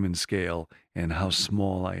in time and scale, and how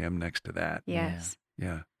small I am next to that. Yes.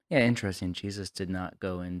 Yeah. Yeah, interesting. Jesus did not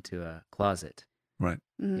go into a closet. Right.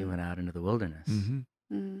 He went out into the wilderness. Mm-hmm.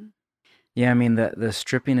 Mm-hmm. Yeah, I mean, the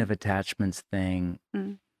stripping of attachments thing,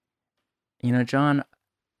 you know, John,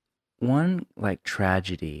 one like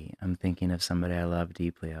tragedy, I'm thinking of somebody I love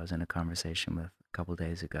deeply. I was in a conversation with a couple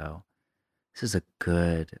days ago. This is a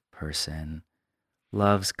good person,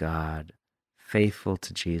 loves God, faithful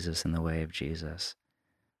to Jesus in the way of Jesus.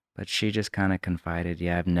 But she just kind of confided,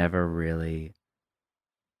 I've never really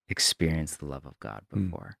experienced the love of God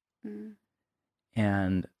before.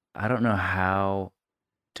 And I don't know how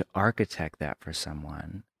to architect that for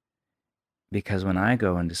someone, because when I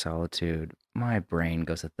go into solitude, my brain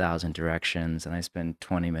goes 1,000 directions, and I spend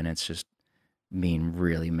 20 minutes just being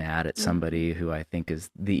really mad at somebody who I think is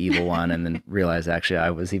the evil one, and then realize actually I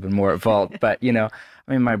was even more at fault. But, you know,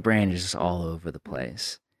 I mean, my brain is just all over the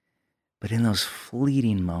place. But in those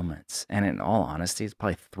fleeting moments, and in all honesty, it's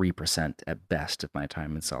probably 3% at best of my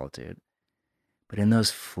time in solitude. But in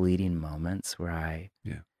those fleeting moments where I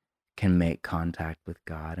can make contact with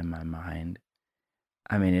God in my mind,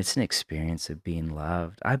 I mean, it's an experience of being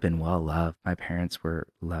loved. I've been well loved. My parents were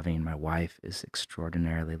loving. My wife is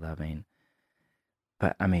extraordinarily loving.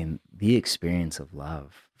 But I mean, the experience of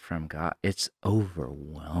love from God, it's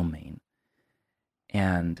overwhelming.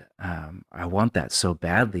 And I want that so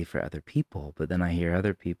badly for other people, but then I hear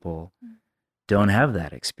other people don't have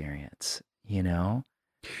that experience, you know?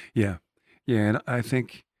 Yeah. Yeah. And I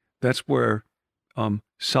think that's where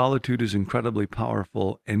solitude is incredibly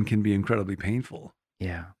powerful and can be incredibly painful.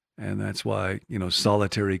 Yeah. And that's why, you know,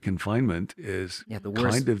 solitary confinement is the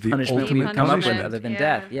worst kind of the punishment ultimate we can come up with punishment. other than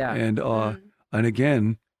death. Yeah. And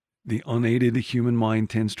again, the unaided human mind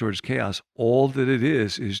tends towards chaos. All that it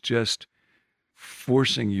is just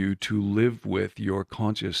forcing you to live with your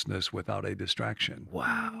consciousness without a distraction.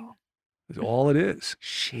 Wow. That's all it is.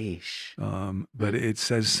 Sheesh. But it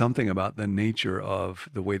says something about the nature of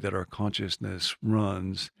the way that our consciousness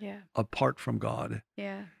runs apart from God.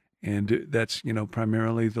 Yeah. And that's, you know,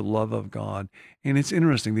 primarily the love of God. And it's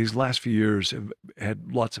interesting, these last few years have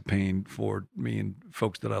had lots of pain for me and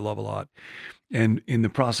folks that I love a lot. And in the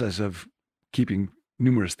process of keeping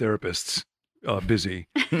numerous therapists busy,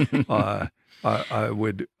 I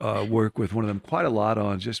would work with one of them quite a lot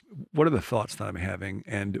on just what are the thoughts that I'm having.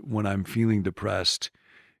 And when I'm feeling depressed,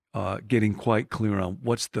 getting quite clear on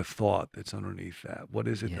what's the thought that's underneath that. What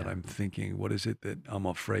is it that I'm thinking? What is it that I'm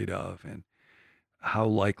afraid of? And how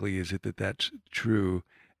likely is it that that's true?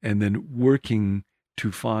 And then working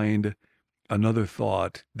to find another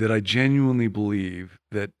thought that I genuinely believe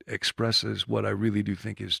that expresses what I really do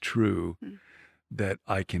think is true, that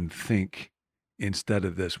I can think instead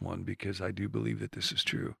of this one, because I do believe that this is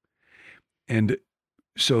true. And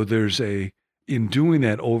so in doing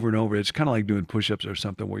that over and over, it's kind of like doing push-ups or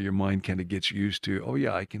something where your mind kind of gets used to, oh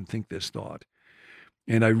yeah, I can think this thought.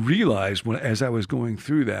 And I realized as I was going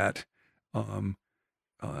through that,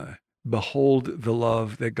 behold the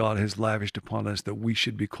love that God has lavished upon us, that we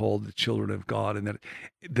should be called the children of God, and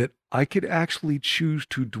that I could actually choose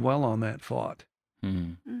to dwell on that thought.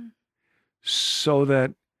 So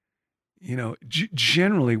that, you know,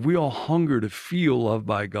 generally we all hunger to feel loved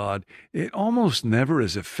by God. It almost never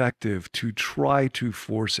is effective to try to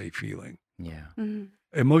force a feeling. Yeah.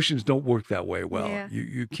 Emotions don't work that way well. Yeah.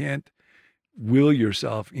 You can't will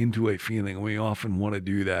yourself into a feeling. We often want to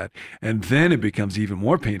do that. And then it becomes even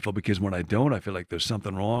more painful, because when I don't, I feel like there's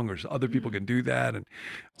something wrong, or other people can do that. And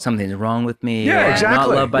something's wrong with me. Yeah, or exactly. Not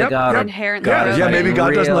loved by God. Inherently. Maybe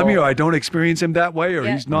God doesn't love me, or I don't experience him that way, or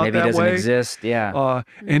he's not maybe that he doesn't way. exist. Yeah.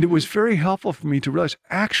 And it was very helpful for me to realize,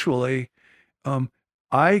 actually,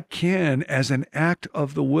 I can, as an act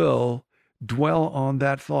of the will, dwell on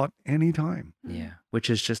that thought anytime. Yeah. Which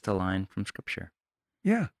is just a line from Scripture.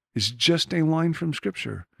 Yeah. It's just a line from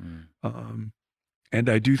Scripture. And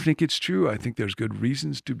I do think it's true. I think there's good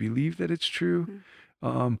reasons to believe that it's true.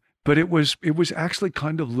 But it was actually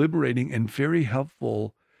kind of liberating and very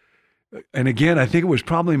helpful. And again, I think it was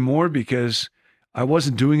probably more because I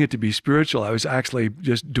wasn't doing it to be spiritual. I was actually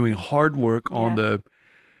just doing hard work on the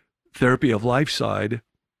therapy of life side.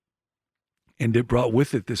 And it brought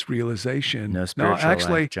with it this realization. No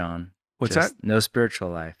spiritual life, John. What's Just that? No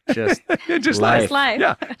spiritual life, just Just life. Just life.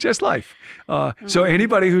 Yeah, just life. So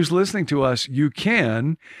anybody who's listening to us, you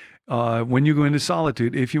can, when you go into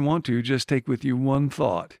solitude, if you want to, just take with you one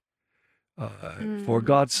thought. For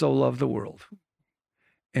God so loved the world.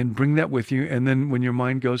 And bring that with you. And then when your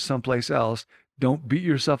mind goes someplace else, don't beat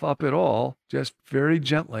yourself up at all. Just very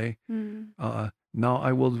gently, now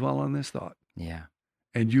I will dwell on this thought. Yeah.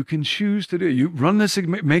 And you can choose to do it. You run this,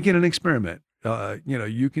 make it an experiment.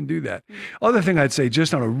 You can do that. Other thing I'd say,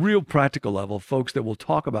 just on a real practical level, folks that will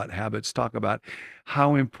talk about habits, talk about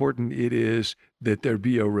how important it is that there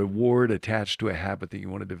be a reward attached to a habit that you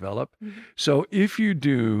want to develop. So if you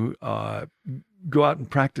do go out and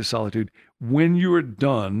practice solitude, when you are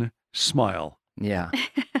done, smile. Yeah.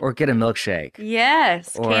 Or get a milkshake.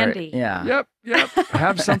 Yes, Or, candy. Yeah. Yep.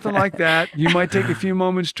 Have something like that. You might take a few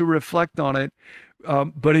moments to reflect on it.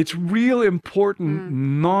 But it's real important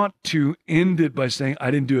not to end it by saying, I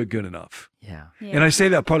didn't do it good enough. Yeah. And I say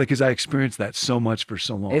that partly because I experienced that so much for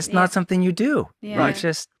so long. It's not something you do. Yeah. Right. It's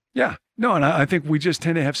just, Yeah. No, and I think we just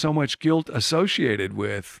tend to have so much guilt associated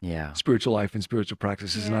with yeah. spiritual life and spiritual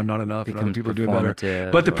practices, and I'm not enough, and other Becomes people are doing better.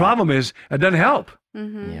 performative But the or- problem is, it doesn't help.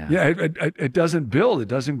 Yeah. Yeah, it doesn't build, it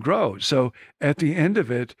doesn't grow. So at the end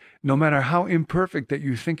of it, no matter how imperfect that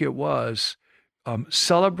you think it was,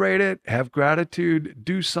 celebrate it, have gratitude,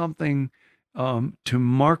 do something to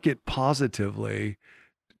mark it positively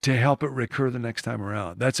to help it recur the next time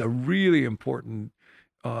around. That's a really important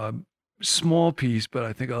small piece, but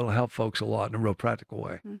I think it'll help folks a lot in a real practical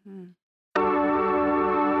way.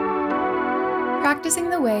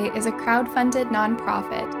 Practicing the Way is a crowd-funded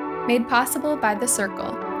nonprofit made possible by The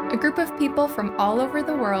Circle, a group of people from all over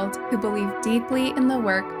the world who believe deeply in the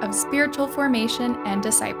work of spiritual formation and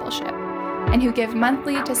discipleship, and who give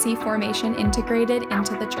monthly to see formation integrated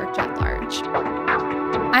into the church at large.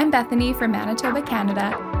 I'm Bethany from Manitoba,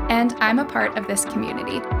 Canada, and I'm a part of this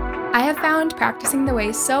community. I have found Practicing the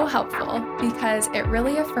Way so helpful because it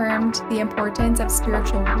really affirmed the importance of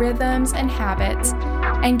spiritual rhythms and habits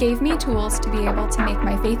and gave me tools to be able to make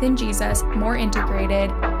my faith in Jesus more integrated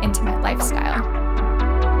into my lifestyle.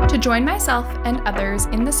 To join myself and others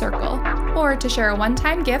in the circle, or to share a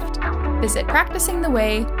one-time gift, visit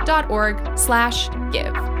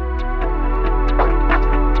practicingtheway.org/give.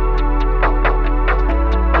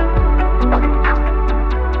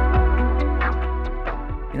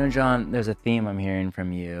 You know, John, there's a theme I'm hearing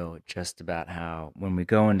from you just about how when we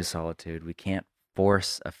go into solitude, we can't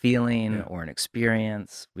force a feeling or an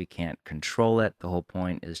experience. We can't control it. The whole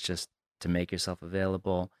point is just to make yourself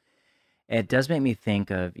available. It does make me think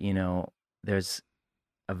of, there's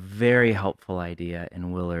a very helpful idea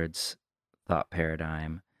in Willard's thought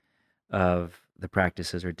paradigm of the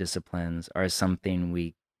practices or disciplines are something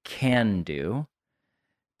we can do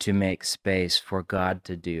to make space for God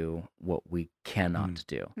to do what we cannot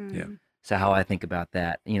do. Yeah. So how I think about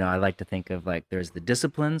that, I like to think of like there's the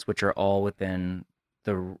disciplines, which are all within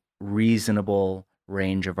the reasonable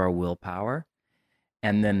range of our willpower.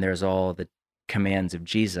 And then there's all the commands of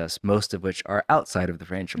Jesus, most of which are outside of the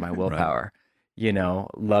range of my willpower.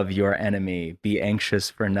 Love your enemy, be anxious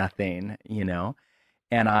for nothing,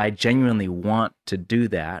 And I genuinely want to do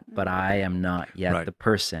that, but I am not yet the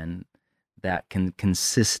person that can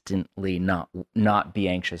consistently not be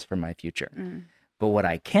anxious for my future. But what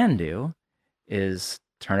I can do is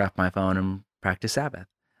turn off my phone and practice Sabbath.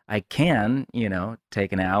 I can,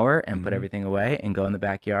 take an hour and put everything away and go in the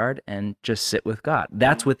backyard and just sit with God.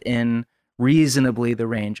 That's within reasonably the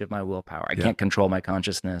range of my willpower. I can't control my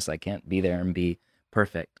consciousness. I can't be there and be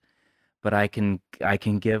perfect. But I can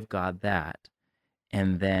give God that.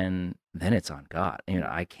 And then it's on God.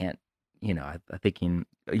 I can't, I'm thinking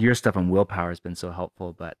your stuff on willpower has been so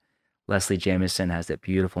helpful, but Leslie Jameson has that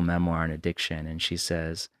beautiful memoir on addiction, and she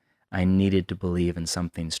says, I needed to believe in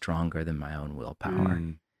something stronger than my own willpower.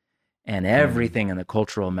 And everything in the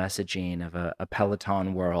cultural messaging of a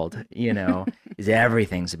Peloton world, is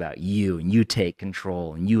everything's about you, and you take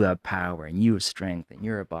control, and you have power, and you have strength, and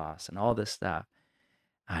you're a boss, and all this stuff.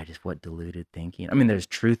 What deluded thinking. I mean, there's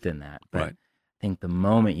truth in that, but I think the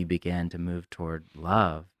moment you begin to move toward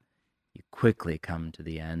love, you quickly come to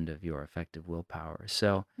the end of your effective willpower.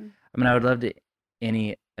 So, I would love to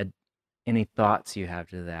any thoughts you have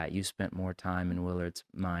to that. You spent more time in Willard's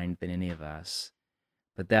mind than any of us,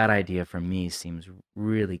 but that idea for me seems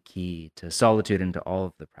really key to solitude and to all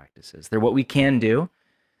of the practices. They're what we can do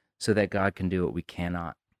so that God can do what we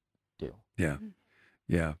cannot do. Yeah.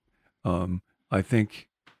 I think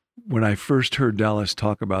when I first heard Dallas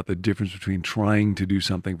talk about the difference between trying to do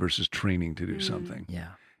something versus training to do something,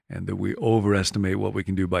 and that we overestimate what we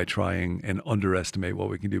can do by trying and underestimate what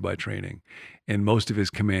we can do by training. And most of his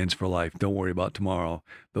commands for life, don't worry about tomorrow.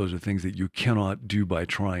 Those are things that you cannot do by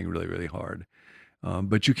trying really, really hard.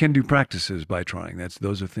 But you can do practices by trying.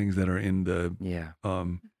 Those are things that are in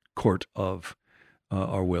the court of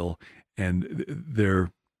our will, and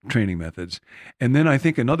they're training methods. And then I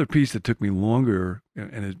think another piece that took me longer,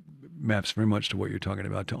 and it maps very much to what you're talking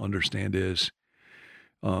about, to understand is,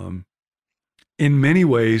 in many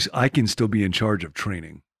ways, I can still be in charge of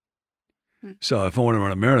training. So if I want to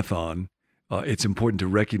run a marathon, it's important to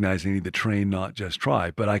recognize I need to train, not just try,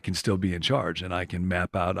 but I can still be in charge, and I can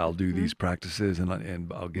map out, I'll do these practices, and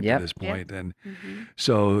I'll get to this point. And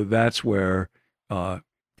so that's where the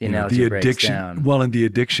addiction, well, and the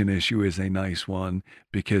addiction issue is a nice one,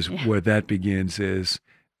 because where that begins is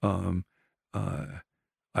I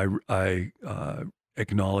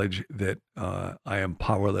acknowledge that I am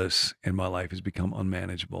powerless and my life has become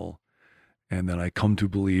unmanageable. And then I come to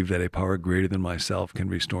believe that a power greater than myself can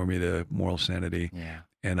restore me to moral sanity. Yeah.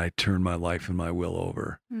 And I turn my life and my will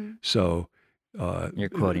over. So you're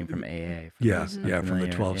quoting from AA. From the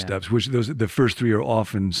 12 steps, which the first 3 are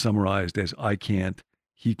often summarized as I can't,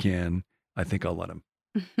 he can, I think I'll let him.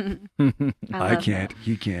 I can't,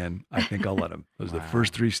 he can, I think I'll let him. Those are the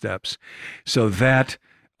first 3 steps. So that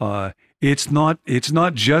it's not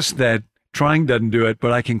just that trying doesn't do it,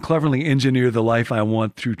 but I can cleverly engineer the life I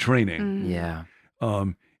want through training.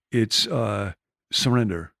 It's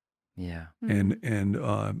surrender. Yeah.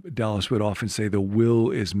 And Dallas would often say the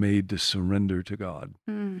will is made to surrender to God.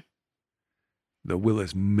 The will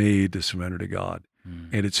is made to surrender to God.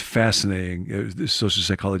 And it's fascinating. This social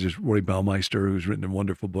psychologist, Roy Baumeister, who's written a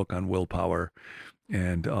wonderful book on willpower,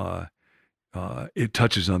 and it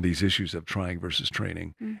touches on these issues of trying versus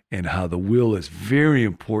training, and how the will is very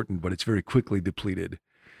important, but it's very quickly depleted.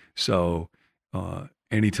 So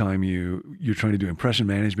anytime you're trying to do impression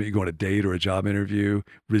management, you go on a date or a job interview,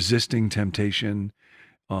 resisting temptation,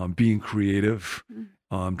 being creative,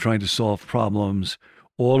 trying to solve problems,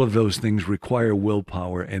 all of those things require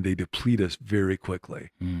willpower, and they deplete us very quickly.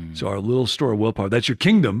 So our little store of willpower, that's your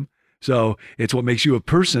kingdom. So it's what makes you a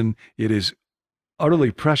person. It is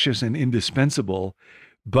utterly precious and indispensable,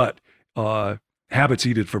 but habits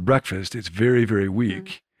eat it for breakfast. It's very, very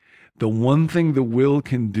weak. The one thing the will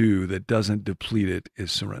can do that doesn't deplete it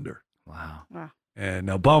is surrender. Wow. And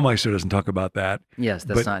now Baumeister doesn't talk about that. Yes,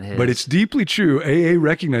 that's not his. But it's deeply true. AA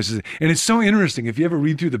recognizes it. And it's so interesting. If you ever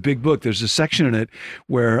read through the big book, there's a section in it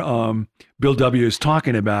where Bill W. is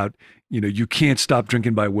talking about, you can't stop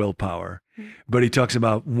drinking by willpower. But he talks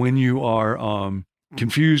about when you are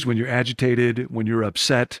confused, when you're agitated, when you're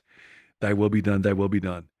upset, thy will be done, thy will be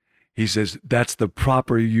done. He says that's the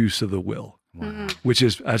proper use of the will. Wow. Which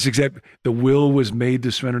is, that's exactly, the will was made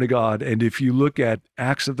to surrender to God. And if you look at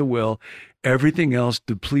acts of the will, everything else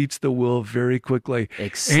depletes the will very quickly.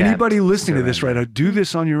 Anybody listening to this right now, do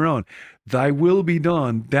this on your own. Thy will be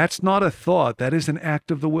done. That's not a thought. That is an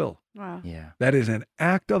act of the will. Wow. Yeah. That is an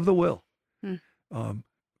act of the will.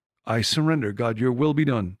 I surrender. God, your will be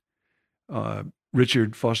done.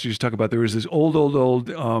 Richard Foster used to talk about, there was this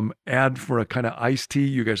old ad for a kind of iced tea.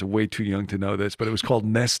 You guys are way too young to know this, but it was called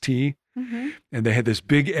Nestea. And they had this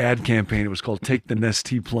big ad campaign. It was called Take the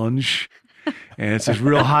Nestea Plunge. And it's this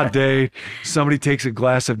real hot day. Somebody takes a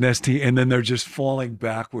glass of Nestea, and then they're just falling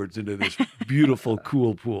backwards into this beautiful,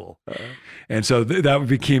 cool pool. And so that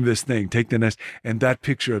became this thing, take the Nest, and that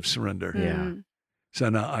picture of surrender. Yeah. So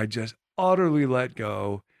now I just utterly let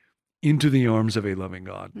go into the arms of a loving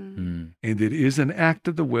God. And it is an act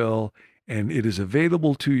of the will, and it is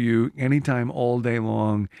available to you anytime, all day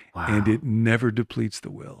long. Wow. And it never depletes the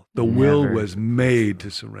will. The will was made to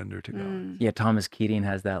surrender to God. Yeah, Thomas Keating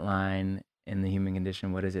has that line in The Human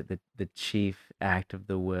Condition. What is it? The chief act of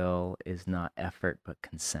the will is not effort, but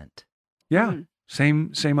consent. Yeah,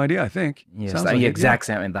 same idea, I think. Yes, Sounds the like exact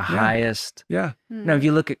same. The highest. Yeah. Now, if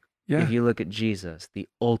you look at Jesus, the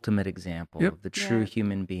ultimate example of the true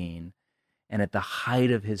human being, and at the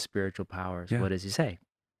height of his spiritual powers, what does he say?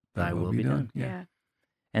 Thy will be done. Yeah.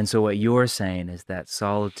 And so what you're saying is that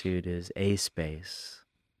solitude is a space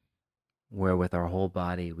where with our whole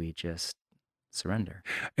body we just surrender.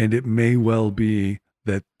 And it may well be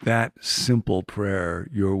that simple prayer,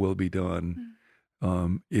 your will be done,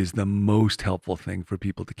 is the most helpful thing for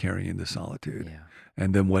people to carry into solitude. Yeah.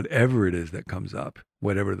 And then whatever it is that comes up,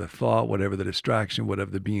 whatever the thought, whatever the distraction,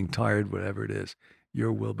 whatever the being tired, whatever it is,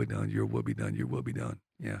 your will be done, your will be done, your will be done.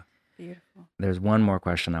 Yeah. Beautiful. There's one more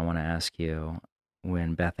question I want to ask you.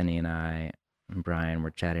 When Bethany and I and Brian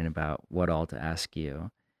were chatting about what all to ask you,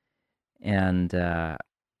 and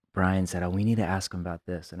Brian said, we need to ask him about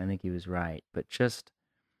this. And I think he was right. But just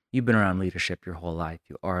you've been around leadership your whole life.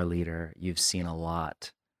 You are a leader. You've seen a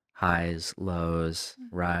lot, highs, lows,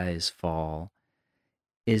 rise, fall.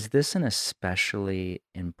 Is this an especially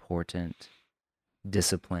important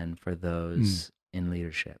discipline for those in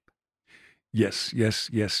leadership? Yes,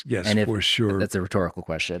 And for sure. That's a rhetorical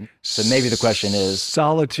question. So maybe the question is,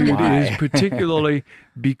 solitude why? is particularly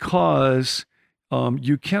because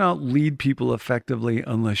you cannot lead people effectively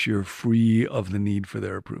unless you're free of the need for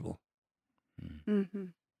their approval. Mm-hmm.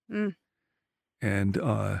 Mm. And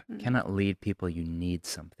cannot lead people you need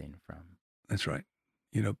something from. that's right.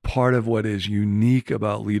 You know, part of what is unique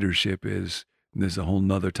about leadership is, and this is a whole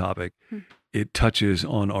nother topic, it touches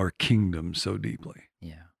on our kingdom so deeply.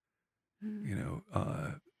 Yeah. You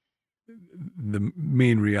know, the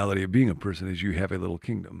main reality of being a person is you have a little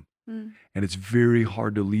kingdom. And it's very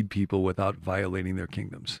hard to lead people without violating their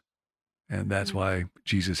kingdoms. And that's why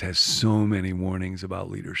Jesus has so many warnings about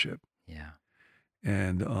leadership. Yeah.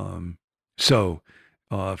 And so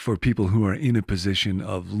for people who are in a position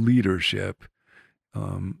of leadership,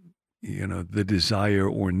 you know, the desire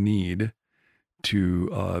or need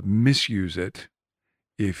to misuse it,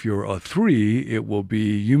 if you're a 3, it will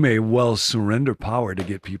be, you may well surrender power to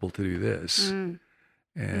get people to do this.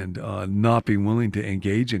 And not be willing to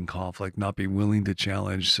engage in conflict, not be willing to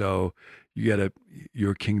challenge. So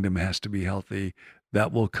your kingdom has to be healthy.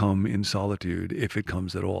 That will come in solitude if it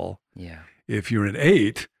comes at all. Yeah. If you're an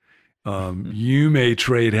 8, you may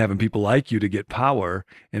trade having people like you to get power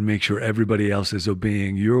and make sure everybody else is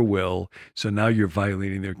obeying your will. So now you're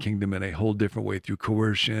violating their kingdom in a whole different way through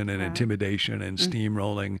coercion and intimidation and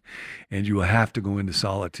steamrolling. And you will have to go into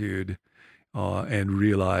solitude and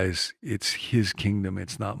realize it's his kingdom,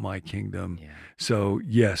 it's not my kingdom. Yeah. So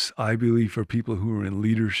yes, I believe for people who are in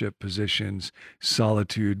leadership positions,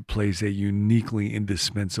 solitude plays a uniquely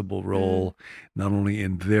indispensable role, not only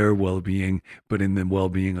in their well-being, but in the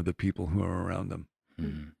well-being of the people who are around them.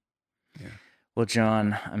 Yeah. Well,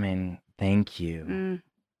 John, I mean, thank you.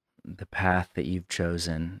 The path that you've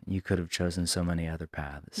chosen, you could have chosen so many other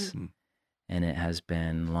paths. And it has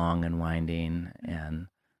been long and winding, and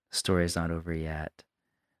the story is not over yet,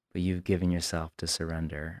 but you've given yourself to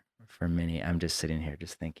surrender for many. I'm just sitting here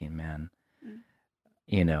just thinking, man,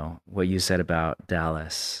 you know, what you said about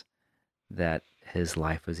Dallas, that his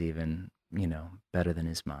life was even, you know, better than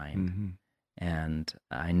his mind. And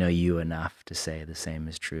I know you enough to say the same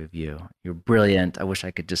is true of you. You're brilliant. I wish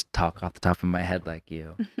I could just talk off the top of my head like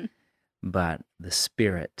you. But the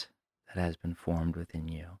spirit that has been formed within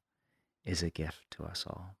you is a gift to us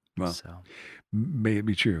all. Well, so may it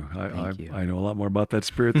be true. Thank you. I know a lot more about that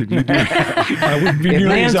spirit than you do. I wouldn't be if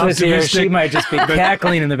nearly as Lance was here, optimistic. she might just be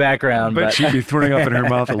cackling in the background. But she'd be throwing up in her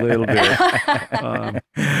mouth a little bit. But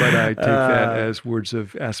I take that as words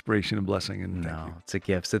of aspiration and blessing. And thank you. It's a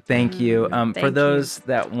gift. So thank you. For those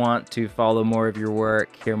that want to follow more of your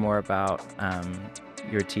work, hear more about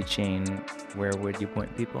your teaching, where would you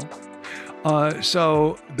point people?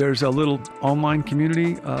 So there's a little online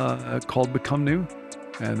community called Become New.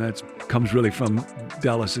 And that comes really from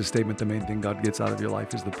Dallas's statement, the main thing God gets out of your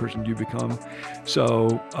life is the person you become.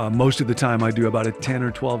 So most of the time I do about a 10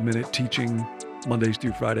 or 12 minute teaching Mondays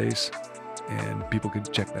through Fridays, and people can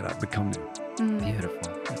check that out, Become New.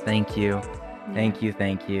 Beautiful. Thank you. Thank you.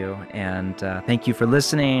 Thank you. And thank you for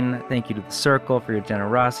listening. Thank you to the Circle for your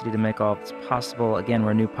generosity to make all of this possible. Again,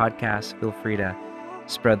 we're a new podcast. Feel free to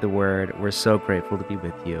spread the word. We're so grateful to be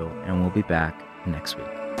with you, and we'll be back next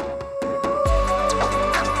week.